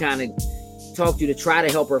 that she kind of talked to try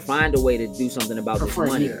to help her find a way to do something about her this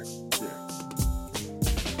money. Yeah.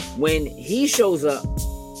 When he shows up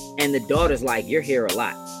and the daughter's like, you're here a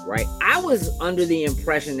lot, right? I was under the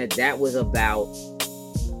impression that was about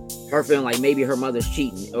her feeling like maybe her mother's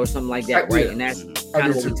cheating or something like that, right? Yeah. And that's kind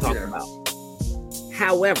of what we talked about.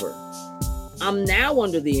 However, I'm now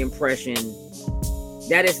under the impression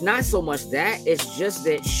that it's not so much that, it's just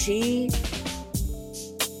that she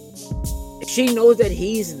she knows that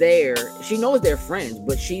he's there. She knows they're friends,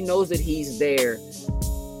 but she knows that he's there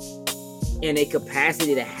in a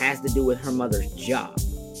capacity that has to do with her mother's job.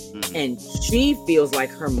 And she feels like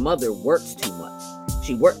her mother works too much.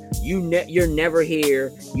 You're never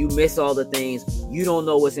here. You miss all the things. You don't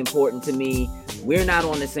know what's important to me. We're not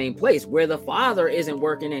on the same place. Where the father isn't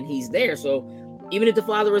working and he's there. So even if the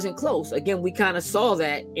father isn't close, again, we kind of saw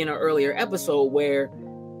that in an earlier episode where,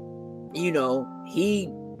 you know, he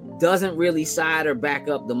doesn't really side or back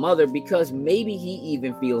up the mother because maybe he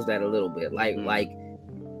even feels that a little bit. Like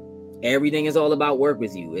everything is all about work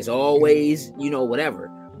with you. It's always, you know,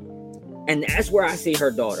 whatever. And that's where I see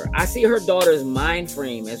her daughter. I see her daughter's mind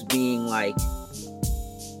frame as being like,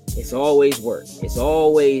 it's always work. It's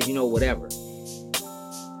always, you know, whatever.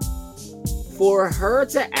 For her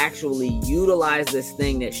to actually utilize this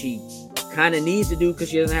thing that she kind of needs to do because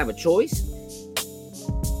she doesn't have a choice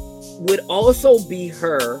would also be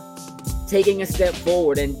her taking a step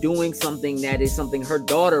forward and doing something that is something her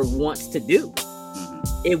daughter wants to do.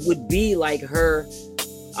 It would be like her,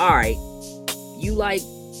 all right, you like,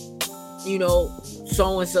 you know,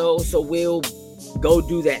 so-and-so, so we'll go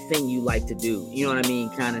do that thing you like to do. You know what I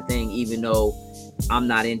mean? Kind of thing, even though I'm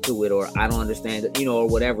not into it or I don't understand it, you know, or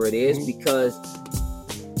whatever it is, because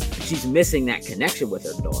she's missing that connection with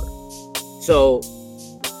her daughter. So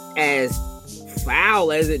as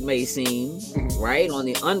foul as it may seem, right, on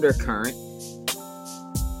the undercurrent,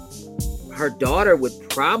 her daughter would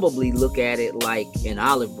probably look at it like an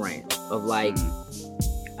olive branch of like,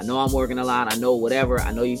 I know I'm working a lot. I know whatever.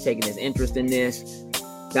 I know you've taken this interest in this,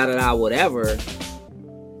 whatever.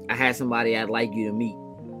 I had somebody I'd like you to meet.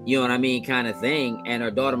 You know what I mean? Kind of thing. And her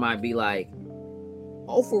daughter might be like,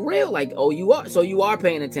 oh, for real? Like, oh, you are. So you are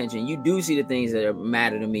paying attention. You do see the things that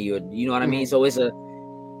matter to me. Or, you know what I mean? So it's a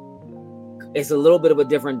little bit of a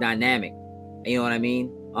different dynamic. You know what I mean?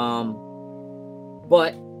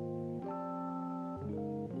 But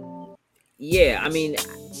yeah, I mean,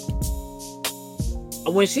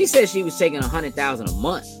 when she said she was taking $100,000 a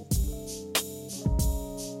month,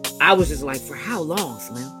 I was just like, for how long,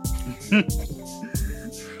 Slim?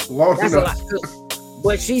 Long That's enough. a lot.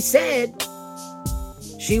 But she said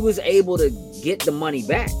she was able to get the money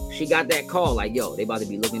back. She got that call like, yo, they about to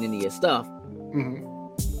be looking into your stuff.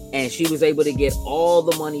 And she was able to get all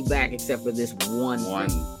the money back except for this one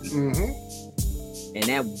thing. And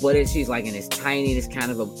that, but she's like, and it's tiny, it's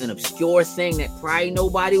kind of an obscure thing that probably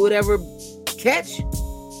nobody would ever catch,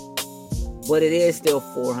 but it is still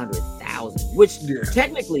 400,000, which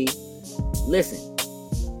technically, listen,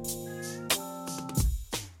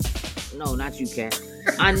 no, not you, Cat.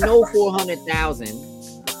 I know 400,000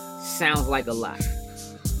 sounds like a lot,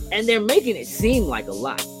 and they're making it seem like a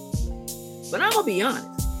lot, but I'm gonna be honest,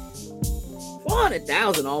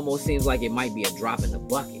 400,000 almost seems like it might be a drop in the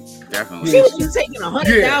bucket. Definitely. She was just taking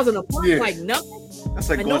 100,000 a month like nothing. That's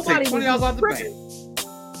like and going to take $20 out the bank.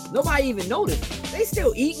 Nobody even noticed. They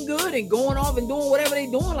still eating good and going off and doing whatever they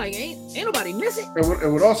doing. Like ain't nobody missing.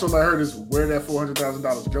 And what also not hurt is where that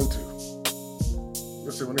 $400,000 go to.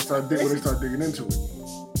 Let's say when they start digging into it.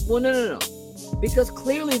 Well, no. Because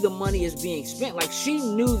clearly the money is being spent. Like she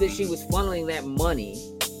knew that she was funneling that money,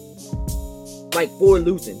 like for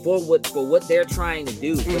Lucen, for what they're trying to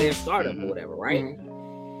do for their startup or whatever, right?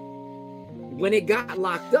 When it got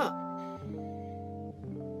locked up,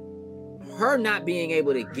 her not being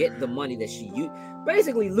able to get the money that she used,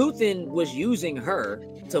 basically Luthen was using her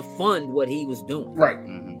to fund what he was doing. Right.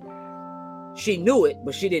 She knew it,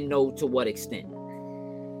 but she didn't know to what extent.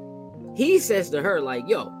 He says to her, like,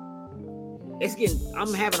 yo,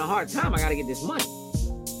 I'm having a hard time. I got to get this money.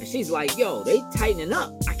 And she's like, yo, they tightening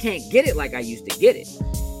up. I can't get it like I used to get it.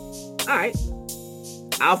 All right.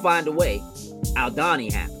 I'll find a way.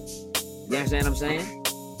 Aldani happens. You understand what I'm saying?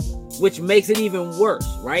 Which makes it even worse,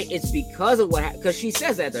 right? It's because of what happened. Because she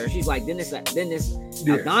says that to her. She's like, then this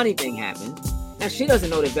Aldani thing happened. Now, she doesn't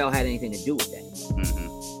know that Vel had anything to do with that.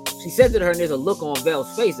 She said to her, and there's a look on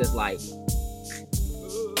Vel's face that's like,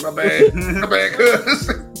 my bad, cuz.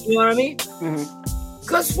 You know what I mean?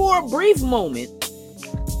 Because for a brief moment,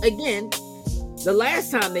 again, the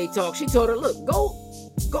last time they talked, she told her, look,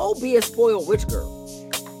 go be a spoiled rich girl.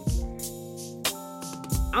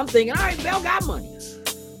 I'm thinking, all right, Vel got money.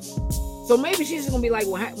 So maybe she's just going to be like,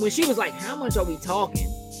 well, when she was like, how much are we talking?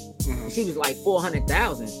 She was like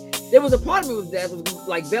 400,000. There was a part of me that was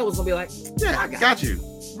like, Vel was going to be like, yeah, I got you.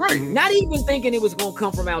 Right. Not even thinking it was going to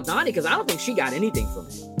come from Aldani, because I don't think she got anything from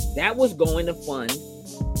it. That was going to fund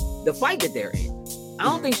the fight that they're in. I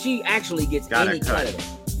don't think she actually gets any cut of it.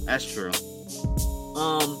 That's true.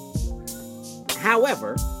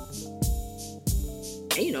 However,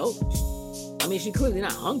 you know, I mean, she's clearly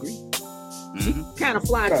not hungry. she kind of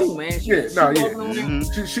fly too, man. She got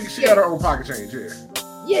her own pocket change,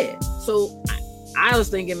 Yeah. So I was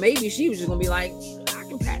thinking maybe she was just gonna be like, I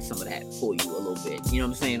can patch some of that for you a little bit, you know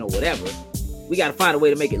what I'm saying, or whatever. We got to find a way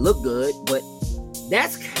to make it look good, but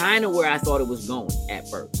that's kind of where I thought it was going at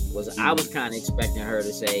first. I was kind of expecting her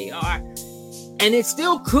to say, all right, and it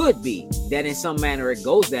still could be that in some manner it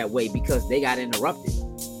goes that way because they got interrupted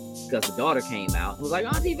because the daughter came out and was like,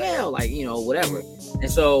 Auntie Val, like, you know, whatever. And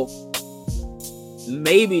so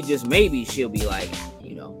maybe, just maybe, she'll be like,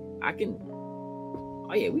 you know, I can,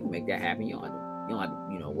 oh yeah, we can make that happen. You don't have to,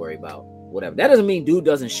 you know, worry about whatever. That doesn't mean dude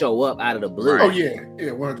doesn't show up out of the blue. Oh yeah,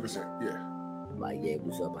 100%, yeah. Like, yeah,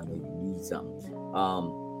 what's up? I know you need something.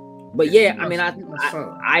 But yeah, I mean, I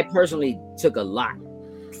personally took a lot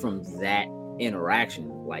from that interaction.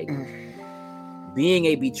 Like, being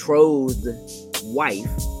a betrothed wife,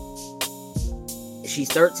 she's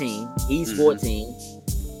 13, he's 14.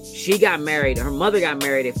 She got married. Her mother got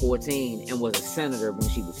married at 14 and was a senator when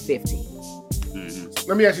she was 15.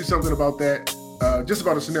 Let me ask you something about that. Just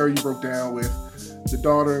about a scenario you broke down with the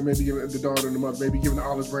daughter, maybe giving the daughter and the mother, maybe giving the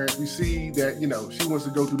olive branch. We see that, you know, she wants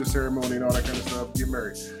to go through the ceremony and all that kind of stuff, get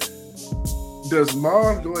married. Does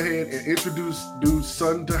mom go ahead and introduce dude's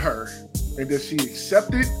son to her, and does she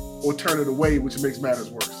accept it or turn it away, which makes matters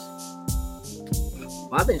worse?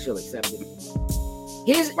 I think she'll accept it.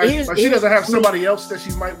 She doesn't have somebody else that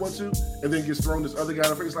she might want to, and then gets thrown this other guy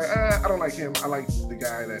in the face. Like, I don't like him. I like the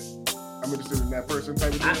guy that I'm interested in, that person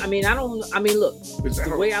type of thing. Look,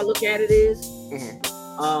 the way I look at it is,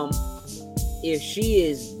 if she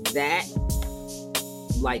is that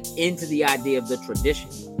like into the idea of the tradition,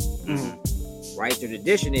 right? The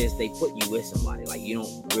tradition is they put you with somebody. Like, you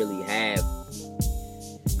don't really have,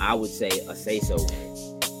 I would say, a say-so,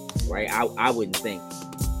 right? I wouldn't think.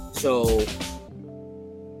 So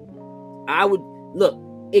I would look.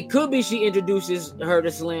 It could be she introduces her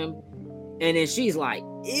to Slim, and then she's like,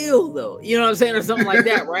 "Ew," though, you know what I'm saying, or something like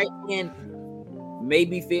that, right? And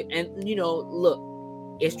maybe fit, and you know, look,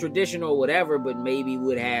 it's traditional or whatever, but maybe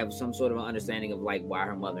would have some sort of an understanding of like why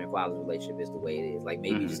her mother and father's relationship is the way it is. Like,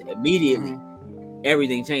 maybe just immediately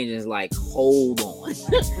everything changes. Like, hold on,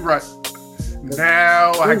 right?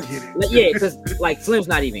 Now I get it. Yeah, because like Slim's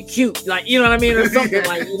not even cute, like, you know what I mean, or something.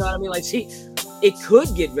 Like, you know what I mean, like it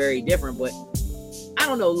could get very different, but I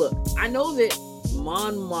don't know. Look, I know that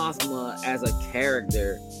Mon Mothma as a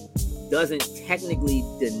character doesn't technically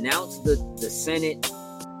denounce the Senate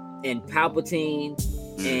and Palpatine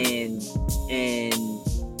and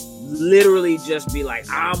literally just be like,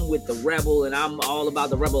 I'm with the Rebel and I'm all about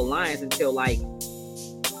the Rebel Alliance until like,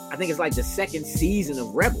 I think it's like the second season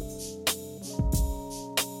of Rebels.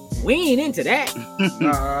 We ain't into that.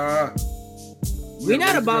 We're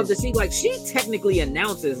not about to see, like, she technically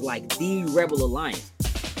announces like the Rebel Alliance.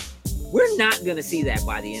 We're not gonna see that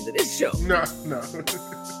by the end of this show. No. You know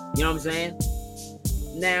what I'm saying?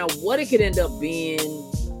 Now, what it could end up being,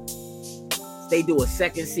 they do a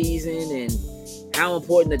second season, and how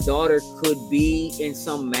important the daughter could be in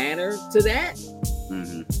some manner to that.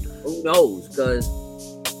 Who knows? Because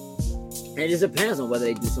it just depends on whether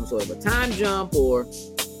they do some sort of a time jump or,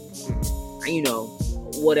 you know,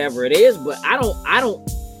 whatever it is. But I don't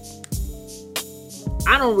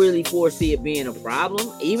really foresee it being a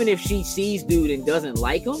problem. Even if she sees dude and doesn't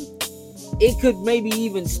like him, it could maybe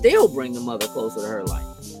even still bring the mother closer to her. Like,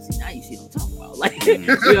 see, now you see what I'm talking about. Like, you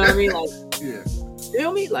know what I mean? Like, yeah.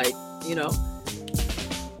 Feel me? Like, you know,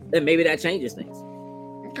 then maybe that changes things.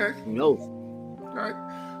 Okay. Who knows? All right.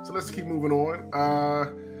 So let's keep moving on.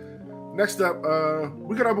 Next up,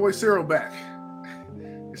 we got our boy Cyril back.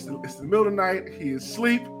 It's the middle of the night. He is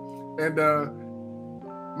asleep, and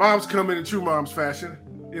mom's coming in true mom's fashion.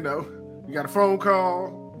 You know, you got a phone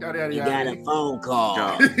call. Yada yada yada. You got a phone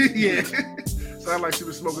call. Yeah. Sound like she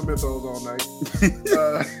was smoking menthos all night.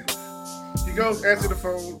 He goes, answer the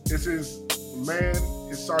phone. It's his man,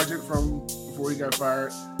 his sergeant from before he got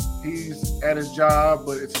fired. He's at his job,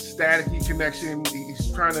 but it's a staticky connection.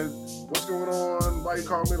 He's trying to, what's going on? Why you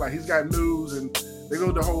calling me? Like, he's got news, and they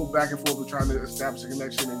go the whole back and forth of trying to establish a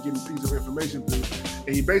connection and give him a piece of information to.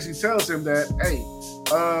 And he basically tells him that, hey,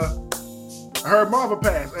 I heard Marva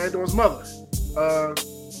passed, Andor's mother.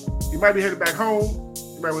 He might be headed back home.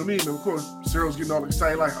 He might want to meet him. Of course, Cyril's getting all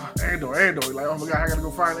excited, like, oh, Andor. He's like, oh my God, I gotta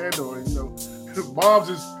go find Andor. And, you know, Bob's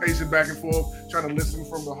just pacing back and forth, trying to listen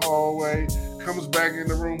from the hallway, comes back in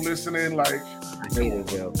the room listening, like, I hate her,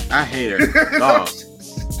 Joe. I hate her. Oh,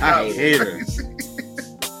 I hate her.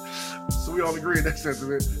 So we all agree in that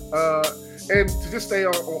sentiment. And to just stay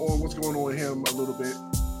on what's going on with him a little bit,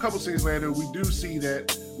 a couple scenes later, we do see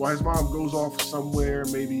that while his mom goes off somewhere,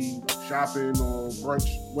 maybe shopping or brunch,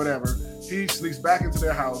 whatever, he sneaks back into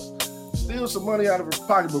their house, steals some money out of her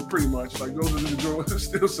pocketbook, pretty much. Like, goes into the drawer,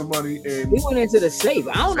 steals some money, and he went into the safe.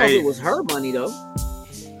 I don't know if it was her money though.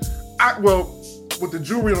 Well, with the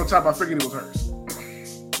jewelry on top, I figured it was hers.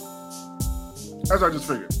 That's what I just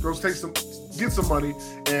figured. Goes get some money,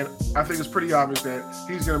 and I think it's pretty obvious that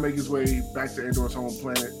he's gonna make his way back to Andor's home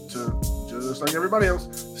planet to just like everybody else,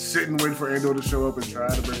 sit and wait for Andor to show up and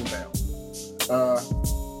try to bring him down.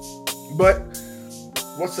 But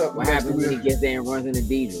what's up? What happens when he gets there and runs into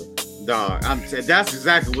Deidre? Dog, I'm saying that's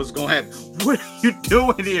exactly what's gonna happen. What are you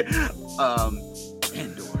doing here,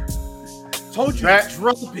 Andor? Told you to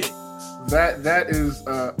drop it. That is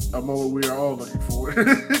a moment we are all looking for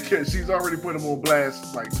because she's already put him on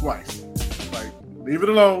blast like twice. Like, leave it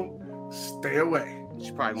alone, stay away.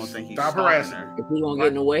 She's probably gonna think he's stop harassing her. Is he gonna get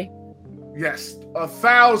in the way? Yes,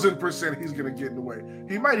 1,000% he's gonna get in the way.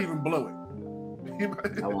 He might even blow it.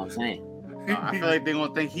 That's what I'm saying. I feel like they're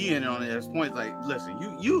gonna think he in on it at this point. Like, listen,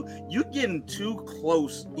 you getting too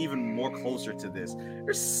close, even more closer to this.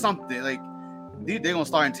 There's something like they're gonna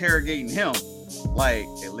start interrogating him. Like,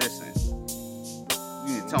 hey, listen,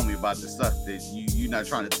 you need to tell me about the stuff that you're not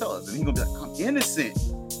trying to tell us. And he's gonna be like, I'm innocent.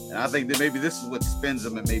 And I think that maybe this is what spins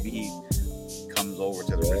him, and maybe he comes over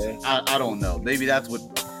to the prison. I don't know. Maybe that's what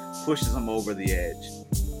pushes him over the edge.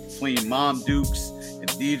 Between Mom Dukes and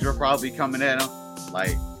Deidre probably coming at him.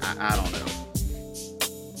 Like, I don't know.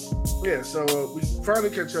 Yeah, so we finally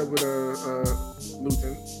catch up with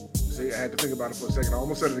Luthen. See, I had to think about it for a second. I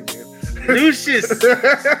almost said it again. Lucius!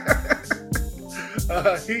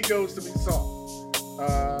 He goes to meet Saul.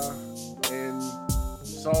 And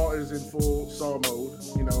Saul is in full Saul mode,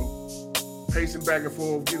 pacing back and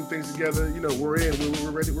forth, getting things together. We're in,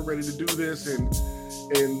 we're ready to do this. And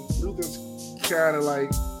Luthen's kind of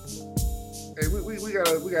like, hey, we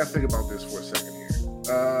gotta think about this for a second here.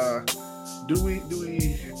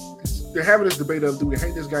 They're having this debate of, do we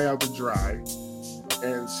hang this guy out to dry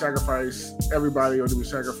and sacrifice everybody, or do we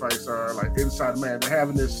sacrifice our like inside man? They're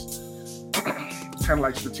having this kind of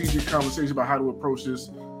like strategic conversation about how to approach this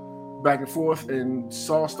back and forth, and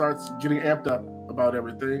Saul starts getting amped up about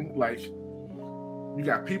everything. Like, you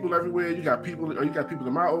got people everywhere, you got people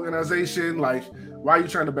in my organization, like, why are you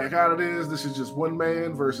trying to back out of this? This is just one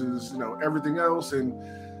man versus everything else. And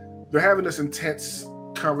they're having this intense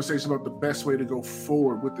conversation about the best way to go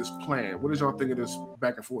forward with this plan. What did y'all think of this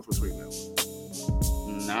back and forth between them?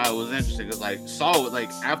 Nah, it was interesting because like Saul,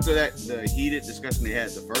 like after that the heated discussion they had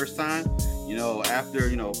the first time, after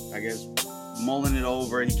I guess mulling it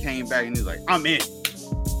over, he came back and he's like, I'm in.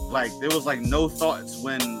 Like, there was like no thoughts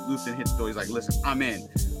when Luthen hit the door. He's like, listen, I'm in.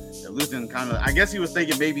 And Luthen kind of, I guess he was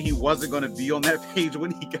thinking maybe he wasn't going to be on that page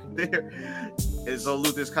when he got there. And so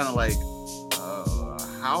Luthen's kind of like,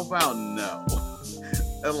 how about no?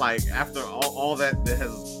 And like after all that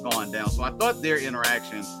has gone down. So I thought their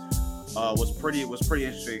interaction was pretty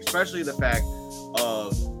interesting, especially the fact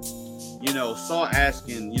of Saul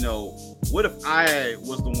asking, what if I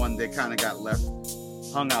was the one that kind of got left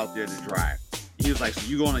hung out there to dry? He was like, so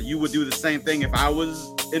you would do the same thing if I was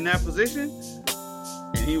in that position?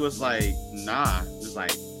 And he was like, nah. He was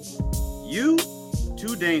like, you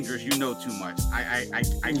too dangerous, too much. I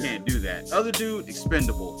can't do that. Other dude,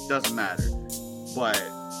 expendable, doesn't matter. But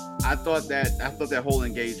I thought that whole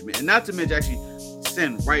engagement, and not to mention actually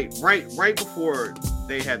Sin right before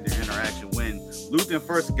they had their interaction, when Luthen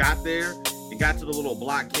first got there and got to the little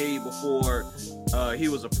blockade before he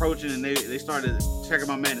was approaching, and they started checking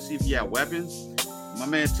my man to see if he had weapons. My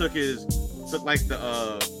man took like the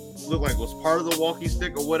looked like it was part of the walking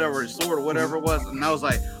stick or whatever, his sword or whatever it was, and I was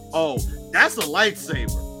like, oh, that's a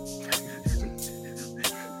lightsaber.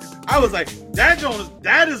 I was like,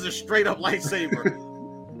 that is a straight up lightsaber.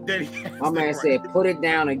 My man said, put it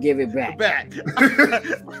down and give it back.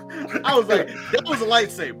 I was like, that was a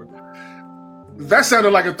lightsaber. That sounded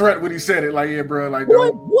like a threat when he said it. Like, yeah, bro, like,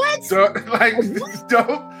 what? Don't, like,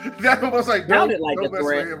 don't. That was like, don't like mess a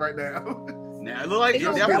threat with him right now. Now it looked like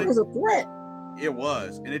that was a threat. It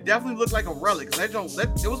was, and it definitely looked like a relic. It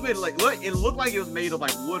was made of it looked like it was made of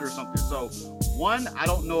like wood or something. So one, I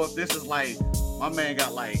don't know if this is like my man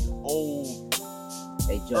got like old.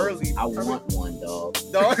 Hey Joe, I want one, dog.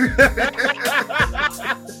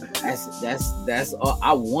 That's all.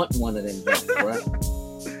 I want one of them, bro.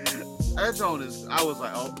 That joint is. I was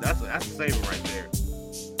like, oh, that's a saver right there.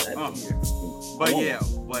 But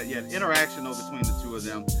yeah, the interaction though between the two of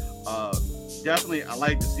them, definitely I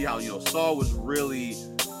like to see how Saul was really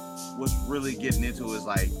getting into it. Is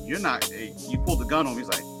like, you pulled the gun on me. He's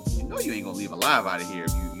like, you ain't gonna leave alive out of here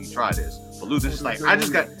if you try this. But Luthen's just like, I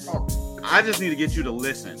just got. I just need to get you to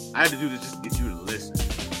listen. I had to do this just to get you to listen.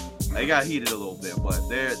 They got heated a little bit, but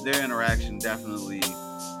their interaction definitely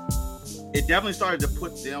started to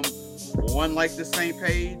put them on like the same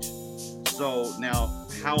page. So now,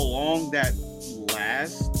 how long that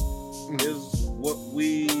lasts is what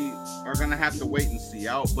we are gonna have to wait and see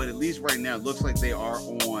out. But at least right now, it looks like they are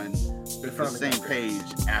on the same page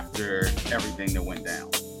after everything that went down.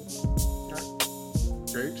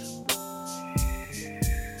 Gage?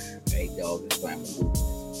 Hey, dog, this Simon Luke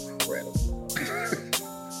is incredible.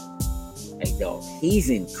 Hey, dog, he's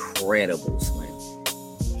incredible, Slim.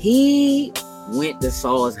 He went to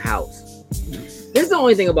Saul's house. This is the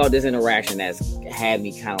only thing about this interaction that's had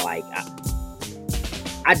me kind of like,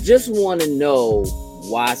 I just want to know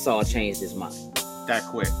why Saul changed his mind. That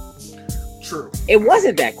quick. True. It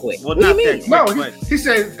wasn't that quick. Well, what do you not mean? that No, he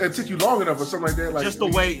said it took you long enough or something like that. Like just the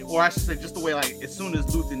way, or I should say, just the way, like as soon as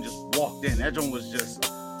Luthen just walked in, that joint was just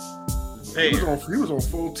there. He was on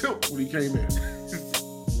full tilt when he came in.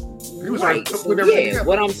 He was right. like, So, yeah,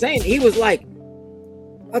 what I'm saying, he was like,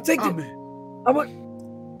 I'll take it. I want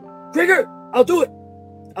Krieger, I'll do it.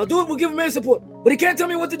 We'll give him air support, but he can't tell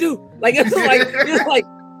me what to do. Like it's like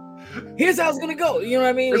here's how it's gonna go. You know what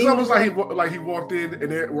I mean? It's almost like he walked in and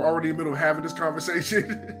we're already in the middle of having this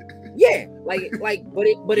conversation. Yeah, but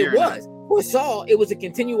it was for Saul. It was a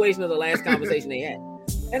continuation of the last conversation they had.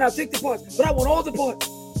 And I'll take the parts, but I want all the parts,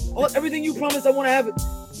 everything you promised. I want to have it.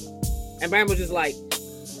 And Bam was just like,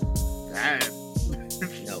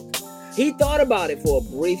 no. He thought about it for a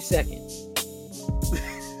brief second.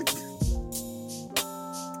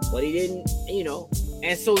 But he didn't,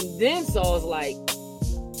 And so then Saul's like,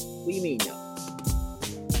 what do you mean no?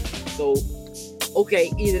 So,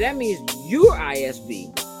 okay, either that means you're ISB.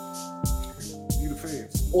 You the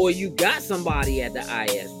fans. Or you got somebody at the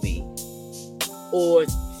ISB. Or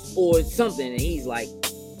something. And he's like,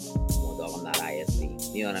 well, dog, I'm not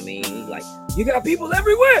ISB. You know what I mean? He's like, you got people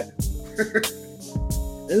everywhere.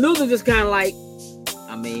 And Luther just kind of like,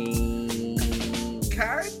 I mean,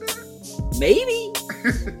 kinda? Maybe.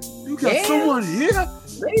 You got someone here?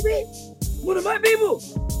 Maybe. One of my people.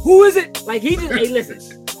 Who is it? Like he just, hey, listen.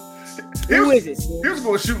 Who is it? He was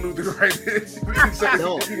going to shoot Luther right there.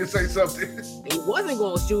 He can say something. He wasn't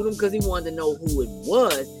going to shoot him because he wanted to know who it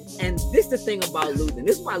was. And this is the thing about Luther.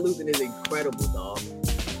 This is why Luther is incredible, dog.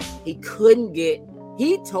 He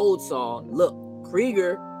told Saul, look,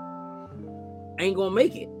 Krieger ain't going to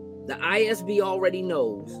make it. The ISB already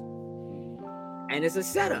knows. And it's a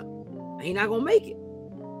setup. He's not going to make it.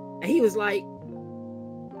 And he was like,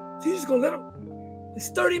 so you just going to let him? It's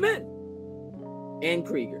 30 men. And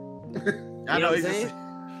Krieger. I know what I'm saying?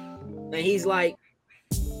 And he's like,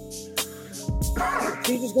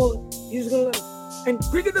 you just gonna let him. And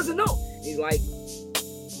Krieger doesn't know. He's like,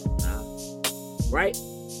 nah. Right?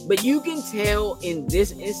 But you can tell in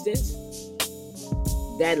this instance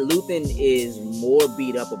that Luthen is more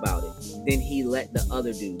beat up about it than he let the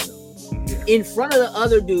other dude know. Yeah. In front of the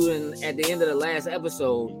other dude, and at the end of the last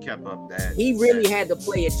episode, he kept up that. He really had to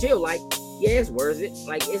play it chill. Like, yeah, it's worth it.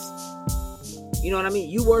 Like, it's, you know what I mean?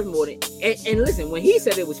 You worth more than. And listen, when he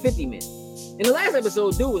said it was 50 men, in the last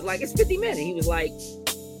episode, dude was like, it's 50 men. And he was like,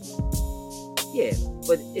 yeah,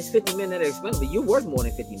 but it's 50 men that are expendable. You're worth more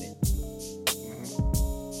than 50 men.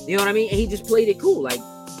 Mm-hmm. You know what I mean? And he just played it cool. Like,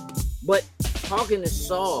 but talking to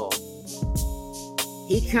Saul,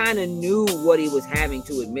 he kind of knew what he was having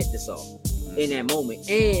to admit to Saul in that moment.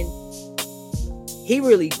 And he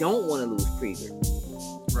really don't want to lose Krieger.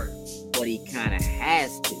 Right. But he kind of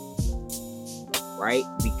has to. Right?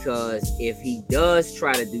 Because if he does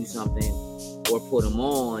try to do something or put him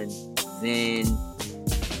on, then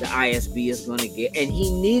the ISB is going to get... And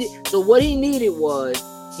he needed... So what he needed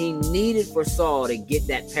for Saul to get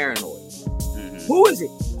that paranoid. Mm-hmm. Who is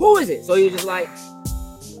it? Who is it? So he was just like,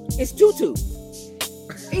 it's Tutu.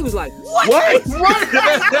 He was like, what?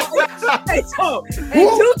 Hey, so, and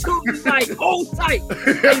Tutu was like, hold tight.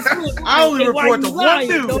 Hey, Slim, I only report to one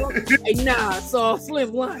dude. Hey, nah, Saul,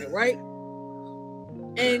 Slim lying, right?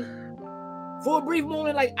 And for a brief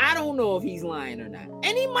moment, like, I don't know if he's lying or not.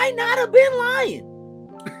 And he might not have been lying.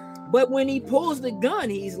 But when he pulls the gun,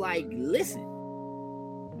 he's like, listen,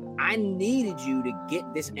 I needed you to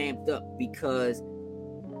get this amped up because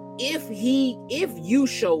if you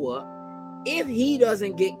show up, if he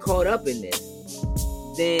doesn't get caught up in this,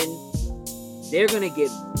 then they're going to get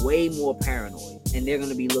way more paranoid and they're going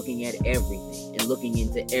to be looking at everything and looking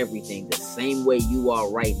into everything the same way you are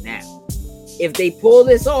right now. If they pull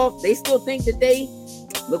this off, they still think that they,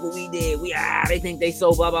 look what we did. They think they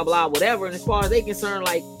so blah, blah, blah, whatever. And as far as they're concerned,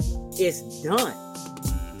 like, it's done.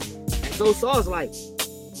 And so Saul's like,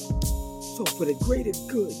 so for the greater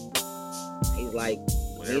good, He's like,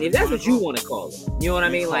 I mean, if that's what you want to call it, you know what I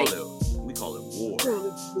mean? Like, we call it war.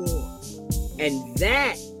 And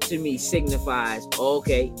that to me signifies,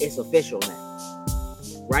 okay, it's official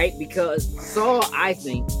now, right? Because Saul, I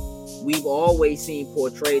think, we've always seen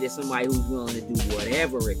portrayed as somebody who's willing to do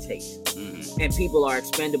whatever it takes. Mm-hmm. And people are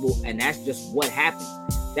expendable, and that's just what happens.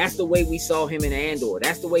 That's the way we saw him in Andor.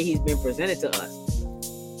 That's the way he's been presented to us.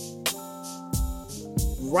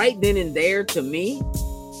 Right then and there, to me,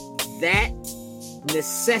 that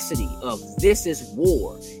necessity of this is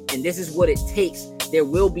war, and this is what it takes. There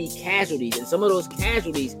will be casualties, and some of those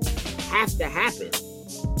casualties have to happen,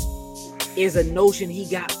 is a notion he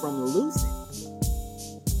got from Luthen.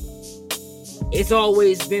 It's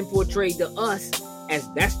always been portrayed to us as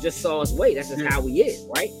that's just Saul's way. That's just how he is,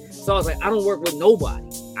 right? Saul's like, I don't work with nobody.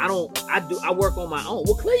 I work on my own.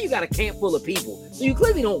 Well, clearly you got a camp full of people, so you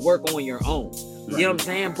clearly don't work on your own. You know what I'm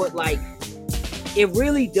saying? But like, it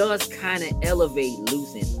really does kind of elevate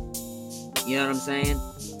Luthen. You know what I'm saying?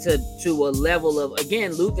 To a level of,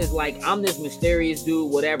 again, Luthen's like, I'm this mysterious dude,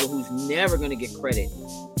 whatever, who's never gonna get credit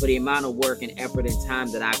for the amount of work and effort and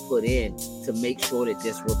time that I put in to make sure that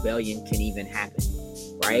this rebellion can even happen.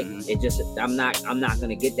 Right? Mm-hmm. It just, I'm not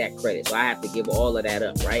gonna get that credit. So I have to give all of that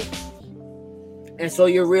up, right? And so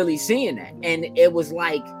you're really seeing that. And it was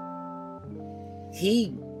like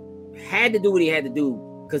he had to do what he had to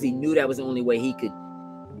do because he knew that was the only way he could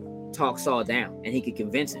talk Saul down and he could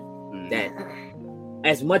convince him that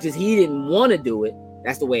as much as he didn't want to do it,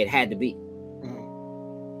 that's the way it had to be.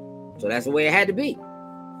 So that's the way it had to be.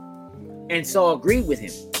 And Saul agreed with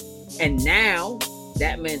him. And now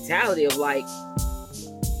that mentality of like,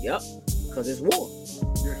 yep, because it's war.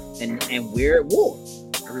 Yeah. And we're at war.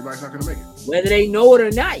 Everybody's not going to make it. Whether they know it or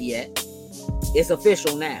not yet, it's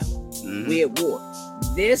official now. Mm-hmm. We're at war.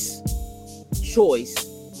 This choice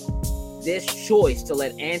to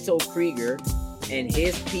let Anto Krieger and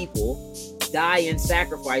his people die in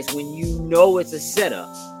sacrifice when you know it's a setup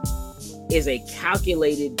is a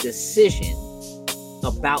calculated decision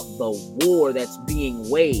about the war that's being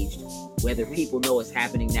waged, whether people know it's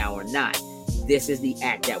happening now or not. This is the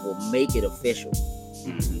act that will make it official.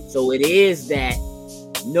 Mm-hmm. So it is that,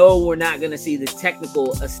 no, we're not going to see the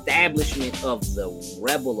technical establishment of the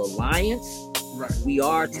Rebel Alliance. Right. We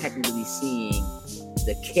are technically seeing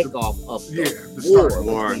the kickoff of the war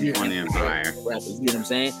on the Empire. You know what I'm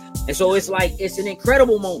saying? And so it's like, it's an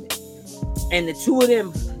incredible moment. And the two of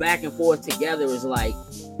them back and forth together is like,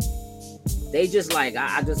 they just like,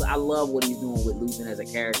 I love what he's doing with Luthen as a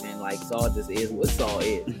character, and like Saul just is what Saul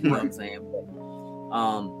is. You know what I'm saying?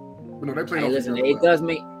 But they play listen,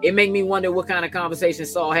 it make me wonder what kind of conversation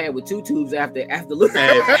Saul had with Two Tubes after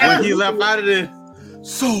Luthen. When he left out of there.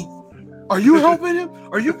 So, are you helping him?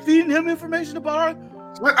 Are you feeding him information about her?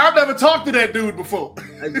 I've never talked to that dude before.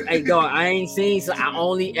 Hey, dog, I ain't seen. So I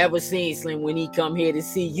only ever seen Slim when he come here to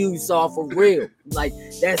see you, Saul, for real. Like,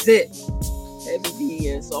 that's it.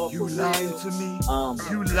 Saul, you lying to me?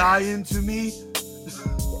 You lying to me?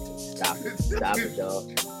 Stop it,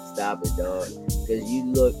 dog. Stop it, dog. Because you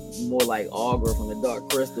look more like Augur from the Dark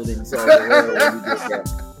Crystal than Saul the World when you get that.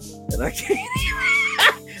 And I can't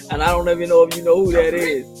even. And I don't even know if you know who that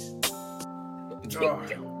is.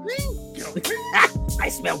 I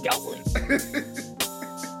smell Gelfling.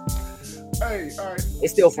 Hey, all right.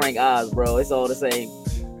 It's still Frank Oz, bro. It's all the same.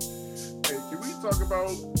 Hey, can we talk about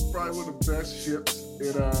probably one of the best ships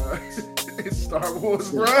in Star Wars,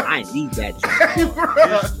 bro? I need that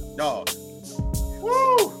joint. Dog.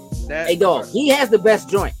 Woo! Hey, dog, he has the best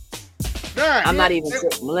joint. Nah, I'm not even sure.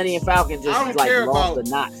 Millennium Falcon just like lost the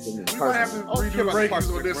knots in his person. We might have to redo rankings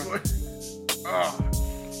on this one.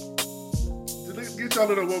 To get y'all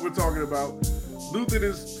to know what we're talking about, Luthen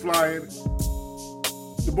is flying.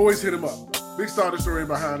 The boys hit him up. Big Star Destroyer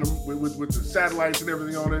behind him with the satellites and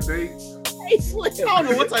everything on it. Hey, Slim. I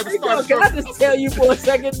don't know what type of Star Destroyer. Can I just tell you for a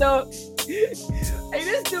second, dog? Hey,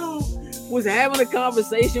 this dude was having a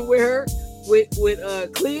conversation with her, with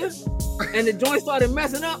Clea, and the joint started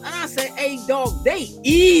messing up, and I said, hey, dog, they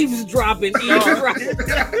eavesdropping. I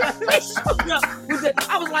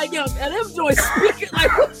was like, yo, and them joints speaking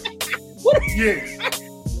like, what? Yeah.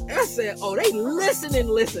 And I said, oh, they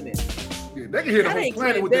listening. Yeah, they can hear the whole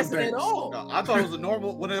planet with them things. No, I thought it was a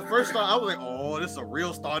normal. When it first started, I was like, oh, this is a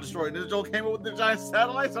real Star Destroyer. And this joke came up with the giant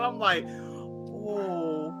satellites, and I'm like, oh.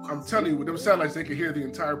 I'm telling you, with them satellites, they can hear the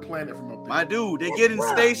entire planet from up there. My dude, they're getting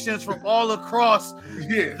stations from all across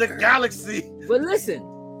the galaxy. But listen,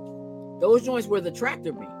 those joints were the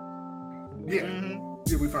tractor beam. Yeah. Mm-hmm.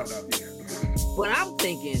 Yeah, we found out. Yeah. But I'm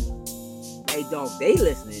thinking, hey, dog, they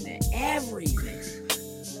listening to everything.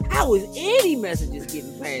 How is any messages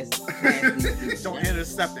getting past these Don't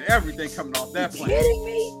intercept everything coming off that you plane. kidding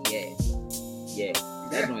me? Yeah.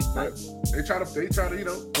 That joint's perfect. They try to,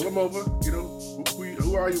 pull him over.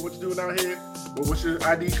 Who are you? What you doing out here? What's your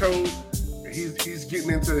ID code? And he's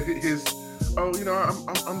getting into his. I'm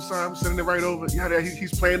sorry, I'm sending it right over.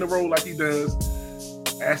 He's playing the role like he does.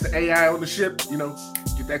 Ask the AI on the ship.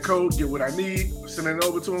 Get that code, get what I need, sending it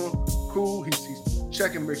over to him. Cool. He's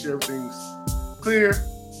checking to make sure everything's clear.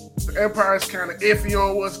 The Empire's kind of iffy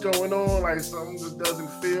on what's going on. Like something just doesn't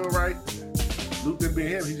feel right. Luthen being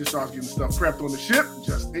him, he just starts getting stuff prepped on the ship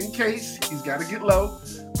just in case. He's got to get low.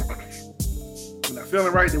 When not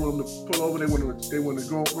feeling right, they want him to pull over. They want to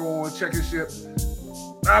go on, check his ship.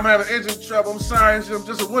 I'm having engine trouble. I'm sorry. I'm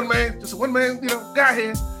just a one man, guy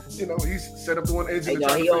here. He's set up the one engine.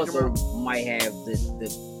 He also might have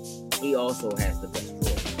he also has the best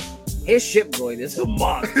droid. His ship droid is a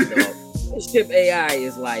monster, dog. His ship AI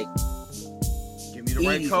is like, give me the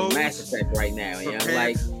right code. Mass Effect right now.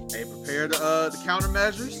 They prepare the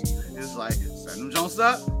countermeasures. It's like send them Jones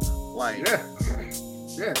up. Like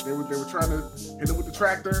they were trying to hit him with the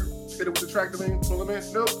tractor, beam, pull him in.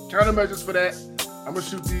 Nope, countermeasures for that. I'm gonna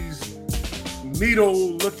shoot these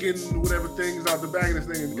needle-looking whatever things out the back of this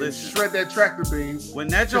thing and shred that tractor beam. When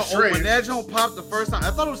that joint popped the first time,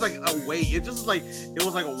 I thought it was like a wave. It was like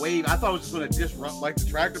a wave. I thought it was just gonna disrupt like the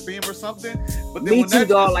tractor beam or something. But then me too,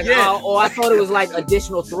 dog. I thought it was like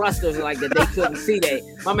additional thrusters, like that they couldn't see. That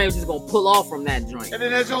my man was just gonna pull off from that joint. And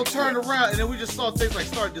then that joint turned around, and then we just saw things like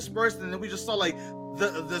start dispersing, and then we just saw like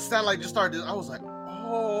the satellite just started. I was like,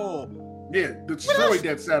 oh. Yeah, destroyed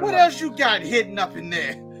that satellite. What else you got hidden up in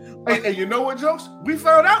there? Hey, you know what, Jokes? We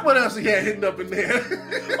found out what else he had hidden up in there.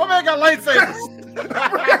 My man got lightsabers.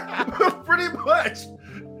 Pretty much.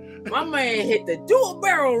 My man hit the dual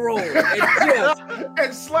barrel roll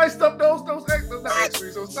and sliced up those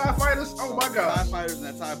X-Wings, those TIE fighters. Oh my God. TIE fighters and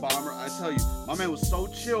that TIE bomber. I tell you, my man was so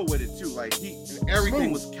chill with it too. Like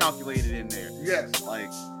everything was calculated in there. Yes. Like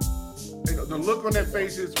the look on their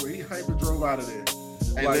faces when he hyper drove out of there.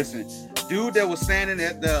 Hey, listen, dude that was standing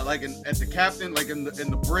at the at the captain, like in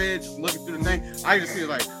the bridge, looking through the thing, I just see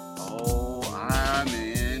like, oh, I'm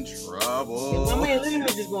in trouble. Yeah, my man literally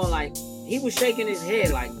was just going like, he was shaking his head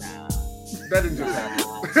like, nah. That didn't just happen.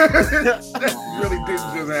 That really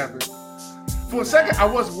didn't just happen. For a second, I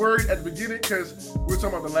was worried at the beginning because we were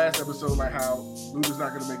talking about the last episode, like how Luke's not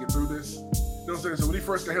going to make it through this. You know what I'm saying? So when he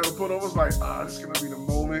first got hit and put over, I was like, this is going to be the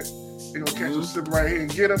moment. They're going to catch him slipping right here and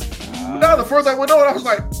get him. Now the first I went on, I was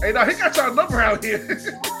like, hey, now he got y'all number out here.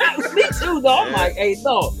 Me too, dog. I'm like, hey,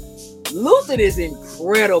 dog, Luthen is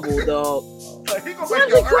incredible, dog. Like, he going to make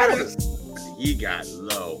your earnings. He got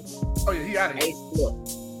low. Oh, yeah, he out of here. Hey, look.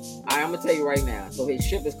 I'm going to tell you right now. So his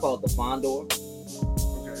ship is called the Fondor.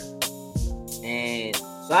 Okay. And so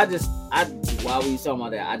while we were talking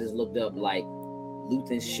about that, I just looked up, like,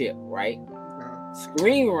 Luthen's ship, right?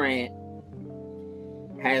 Screen Rant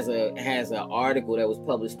has an article that was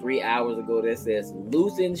published 3 hours ago that says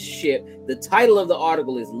Luthen's ship. The title of the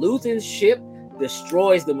article is Luthen's ship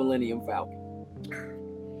destroys the Millennium Falcon.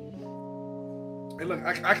 Hey, look,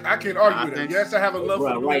 I can't argue with it. Yes, I have a love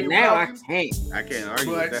for the right now. Falcon, I can't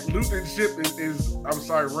argue with that. But Luthen's ship is I'm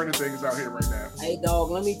sorry, running things out here right now. Hey,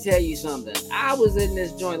 dog, let me tell you something. I was in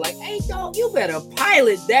this joint like, hey, dog, you better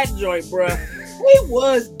pilot that joint, bruh. He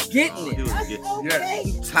was getting it. Okay.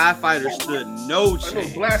 Yes. TIE fighter stood no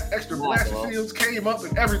chance. Extra blaster shields came up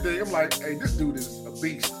and everything. I'm like, hey, this dude is a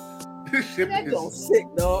beast. This ship that is don't sick,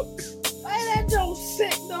 dog. Hey, that don't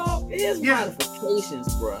sick, dog. His modifications,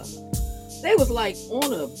 bruh. They was like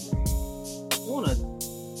on a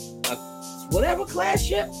whatever class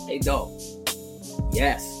ship. Hey, dog.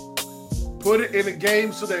 Yes. Put it in a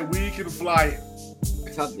game so that we can fly it.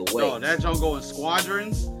 Tuck away. No, that don't go in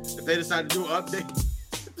squadrons. If they decide to do an update,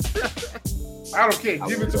 I don't care.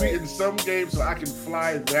 Give it to me in some game so I can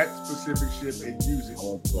fly that specific ship and use it.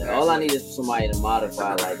 All I need is for somebody to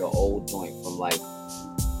modify like an old joint from like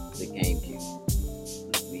the GameCube.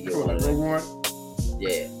 Rogue One?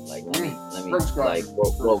 Yeah, like let me Rogue Squadron. Like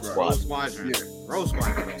Rogue Squadron. Yeah. Rogue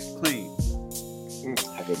Squadron is clean.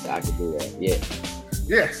 I could do that. Yeah.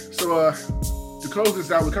 Yeah. So to close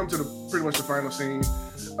this out, we come to pretty much the final scene.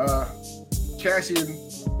 Cassian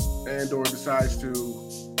Andor decides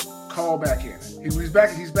to call back in. He's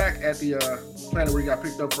back at the planet where he got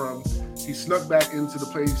picked up from. He snuck back into the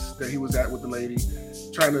place that he was at with the lady,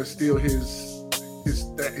 trying to steal his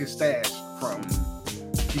stash from.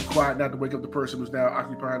 Keep quiet not to wake up the person who's now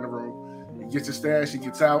occupying the room. He gets his stash, he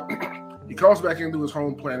gets out. He calls back into his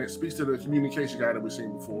home planet, speaks to the communication guy that we've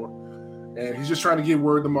seen before, and he's just trying to give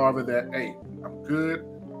word to Marva that, hey, I'm good.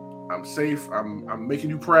 I'm safe. I'm making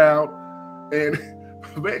you proud. And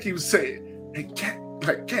man keeps saying, hey,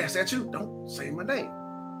 Cass, that you? Don't say my name.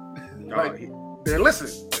 Like, they're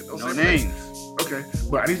listening. Don't no say names. Okay,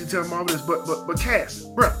 but I need to tell Mom this. But Cass,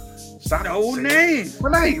 bro, stop. No names. My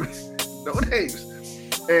name. No names.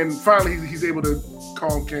 And finally, he's able to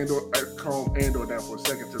calm Andor down for a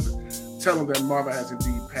second to tell him that Marva has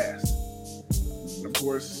indeed passed. And of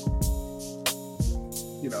course,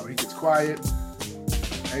 he gets quiet,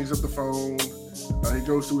 hangs up the phone. He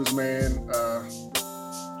goes to his man.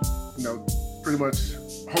 Pretty much.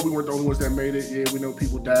 Hope we weren't the only ones that made it. Yeah, we know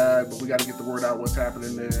people died, but we got to get the word out what's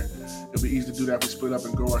happening there. It'll be easy to do that if we split up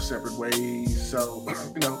and go our separate ways. So,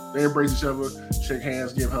 they embrace each other, shake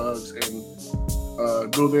hands, give hugs, and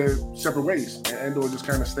go their separate ways. And Andor just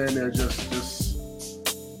kind of stand there, just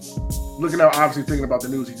looking out, obviously thinking about the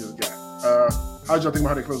news he just got. How did y'all think about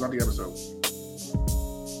how they close out the episode?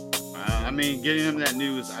 Getting him that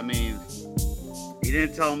news. He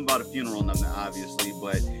didn't tell him about a funeral, nothing, obviously,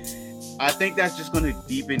 but I think that's just going to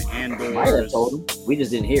deepen Andor's. I have told him. We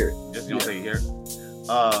just didn't hear it. Just don't say hear.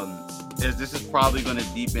 This is probably going to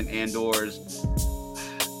deepen Andor's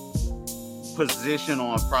position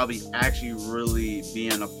on probably actually really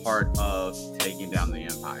being a part of taking down the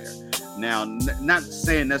Empire. Now, not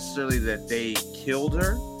saying necessarily that they killed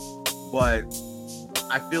her, but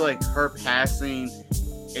I feel like her passing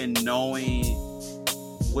and knowing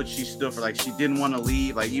what she stood for, like she didn't want to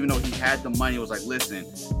leave, like even though he had the money, it was like, listen,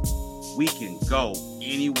 we can go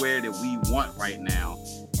anywhere that we want right now.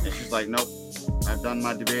 And she's like, nope, I've done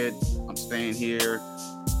my bid. I'm staying here.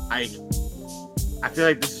 I feel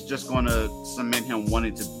like this is just going to cement him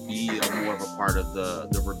wanting to be more of a part of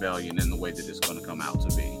the rebellion in the way that it's going to come out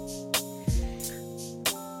to be.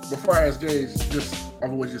 Before I ask Gage, just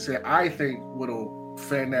of what you said, I think what'll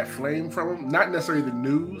fan that flame from him, not necessarily the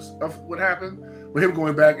news of what happened, but him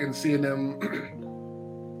going back and seeing them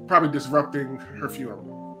probably disrupting her funeral.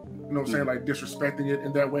 You know what I'm saying? Like disrespecting it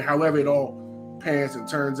in that way. However it all pans and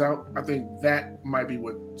turns out, I think that might be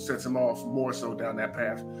what sets him off more so down that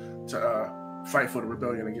path to fight for the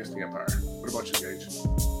rebellion against the Empire. What about you, Gage?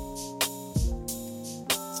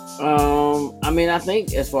 I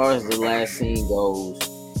think as far as the last scene goes,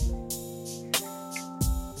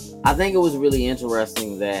 I think it was really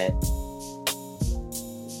interesting that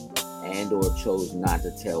Andor chose not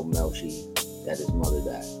to tell Melshi that his mother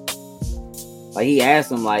died. Like, he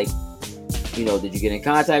asked him, like, did you get in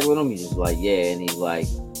contact with him? He's just like, yeah. And he's like,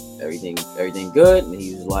 everything good? And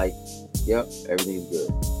he was like, yep, everything's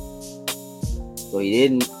good. So he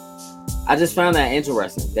didn't, I just found that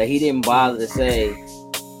interesting, that he didn't bother to say,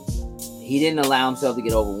 he didn't allow himself to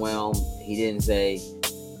get overwhelmed. He didn't say,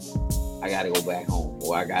 I got to go back home,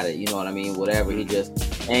 or I got to, you know what I mean? Whatever. He just,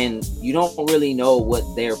 and you don't really know what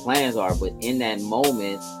their plans are, but in that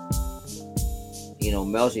moment,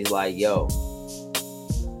 Melshi's like, yo,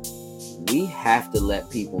 we have to let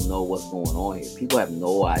people know what's going on here. People have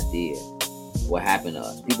no idea what happened to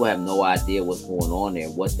us. People have no idea what's going on there,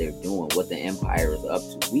 what they're doing, what the Empire is up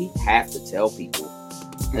to. We have to tell people.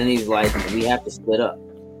 And he's like, we have to split up.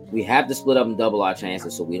 We have to split up and double our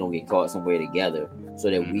chances so we don't get caught somewhere together, so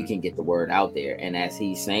that we can get the word out there. And as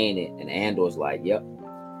he's saying it, and Andor's like, yep,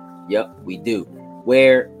 we do.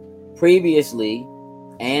 Where previously,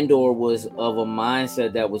 Andor was of a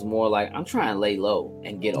mindset that was more like, I'm trying to lay low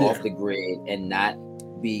and get off the grid and not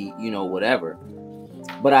be, whatever.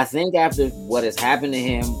 But I think after what has happened to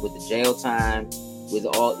him with the jail time, with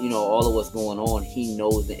all of what's going on, he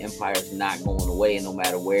knows the Empire's not going away, and no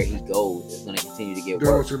matter where he goes, it's going to continue to get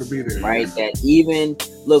worse. Going to be there, right? That even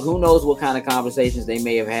look, who knows what kind of conversations they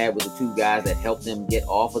may have had with the two guys that helped them get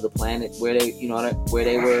off of the planet where they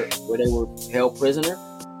were held prisoner.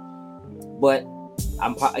 But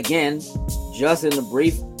again, just in the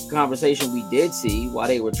brief conversation we did see while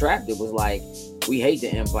they were trapped, it was like, we hate the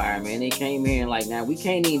Empire, man. They came here and like, now we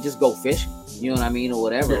can't even just go fishing, you know what I mean, or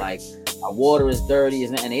whatever. Like, our water is dirty,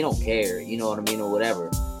 and they don't care, you know what I mean, or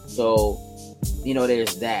whatever. So,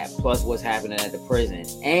 there's that. Plus what's happening at the prison.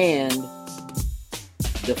 And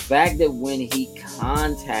the fact that when he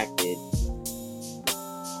contacted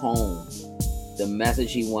home, the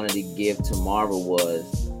message he wanted to give to Marva was,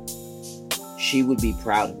 she would be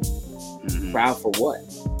proud of me. Mm-hmm. Proud for what?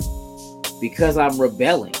 Because I'm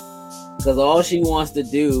rebelling. Because all she wants to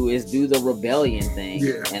do is do the rebellion thing.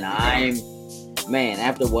 Yeah. And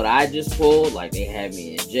after what I just pulled, like, they had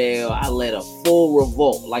me in jail. I led a full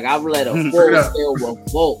revolt. Like, I led a full-scale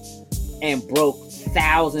revolt and broke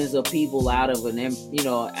thousands of people out of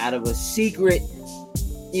a secret,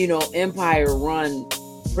 Empire-run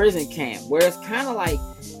prison camp. Where it's kind of like,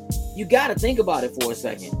 you got to think about it for a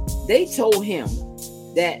second. They told him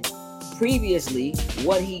that previously,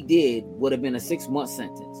 what he did would have been a 6-month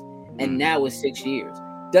sentence, and now it's 6 years.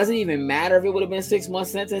 Doesn't even matter if it would have been a 6-month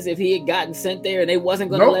sentence if he had gotten sent there and they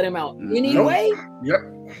wasn't going to let him out anyway. Yep.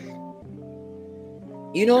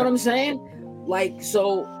 You know what I'm saying? Like,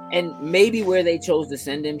 so, and maybe where they chose to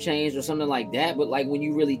send him changed or something like that. But like, when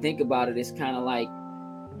you really think about it, it's kind of like,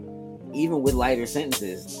 even with lighter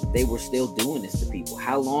sentences, they were still doing this to people.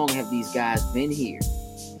 How long have these guys been here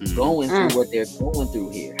going through what they're going through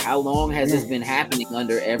here? How long has this been happening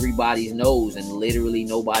under everybody's nose and literally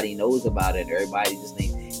nobody knows about it? Everybody just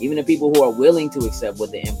thinks, even the people who are willing to accept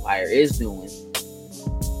what the Empire is doing,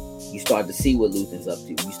 you start to see what Luthen's up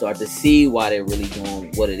to. You start to see why they're really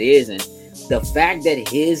doing what it is. And the fact that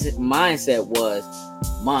his mindset was,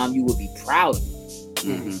 Mom, you would be proud of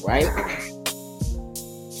me, right?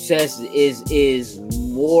 Says is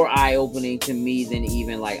more eye-opening to me than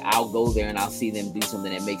even like I'll go there and I'll see them do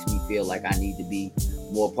something that makes me feel like I need to be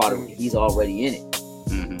more part of it. He's already in it.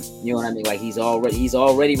 You know what I mean? Like he's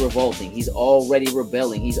already revolting. He's already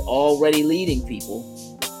rebelling. He's already leading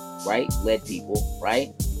people, right? Led people,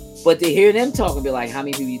 right? But to hear them talk and be like, how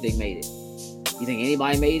many people you think made it? You think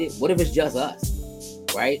anybody made it? What if it's just us,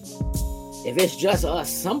 right? If it's just us,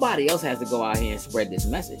 somebody else has to go out here and spread this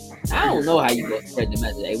message. I don't know how you go spread the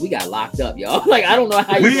message. Hey, we got locked up, y'all. Like, I don't know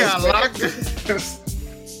how you we got locked up.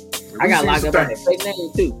 I got locked up on the fake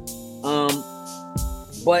name too.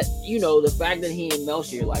 But you know, the fact that he and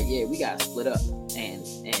Melchior like, yeah, we got to split up. And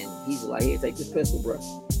he's like, here, take this pistol, bro.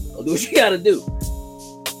 Go do what you got to do.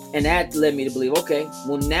 And that led me to believe, okay,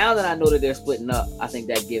 well, now that I know that they're splitting up, I think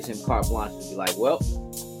that gives him carte blanche to be like, well,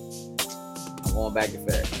 I'm going back to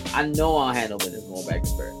Ferris. I know I had no business going back to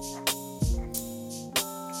Ferris.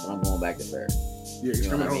 But I'm going back to Ferris. Yeah, you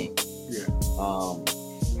know what I mean?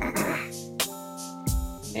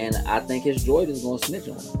 Yeah. And I think his droid is going to snitch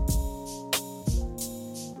on him.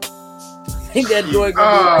 I think that droid going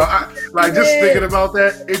to like just thinking about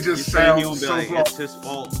that, it just sounds so like, it's his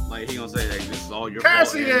fault. Like he gonna say, like, this is all your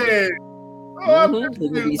Cassian! fault.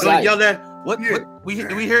 Like, yell that. What? Yeah. What?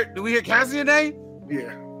 Do we hear Cassian name?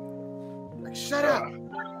 Yeah. Like, shut up.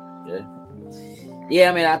 Yeah.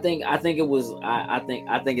 I mean, I think it was. I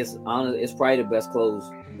think it's honest. It's probably the best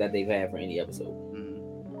close that they've had for any episode.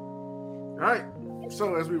 All right.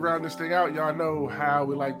 So as we round this thing out, y'all know how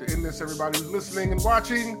we like to end this. Everybody who's listening and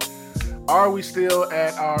watching, are we still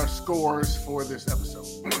at our scores for this episode?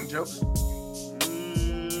 Jokes.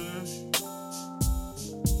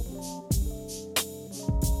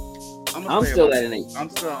 I'm still at an 8. I'm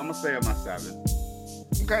gonna stay at my 7.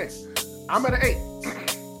 Okay, I'm at an 8.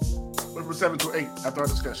 Went from 7 to 8 after our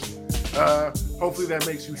discussion. Hopefully that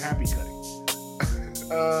makes you happy, Cuddy.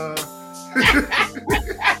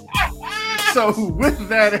 So with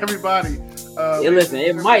that, everybody. Yeah, listen,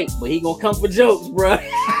 it might, but he gonna come for jokes, bro. Hey,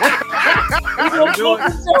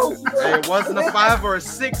 it wasn't a 5 or a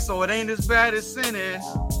 6, so it ain't as bad as sin is.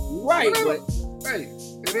 Right, but hey,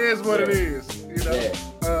 it is what it is. You know. Yeah.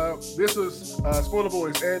 This was Spoiler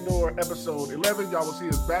Boys Andor episode 11. Y'all will see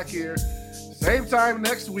us back here same time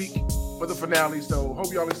next week for the finale. So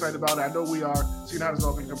hope y'all excited about it. I know we are. Seeing how this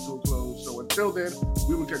all can come to a close. So until then,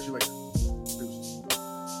 we will catch you later. Deuces.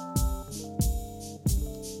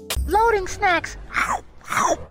 Loading snacks.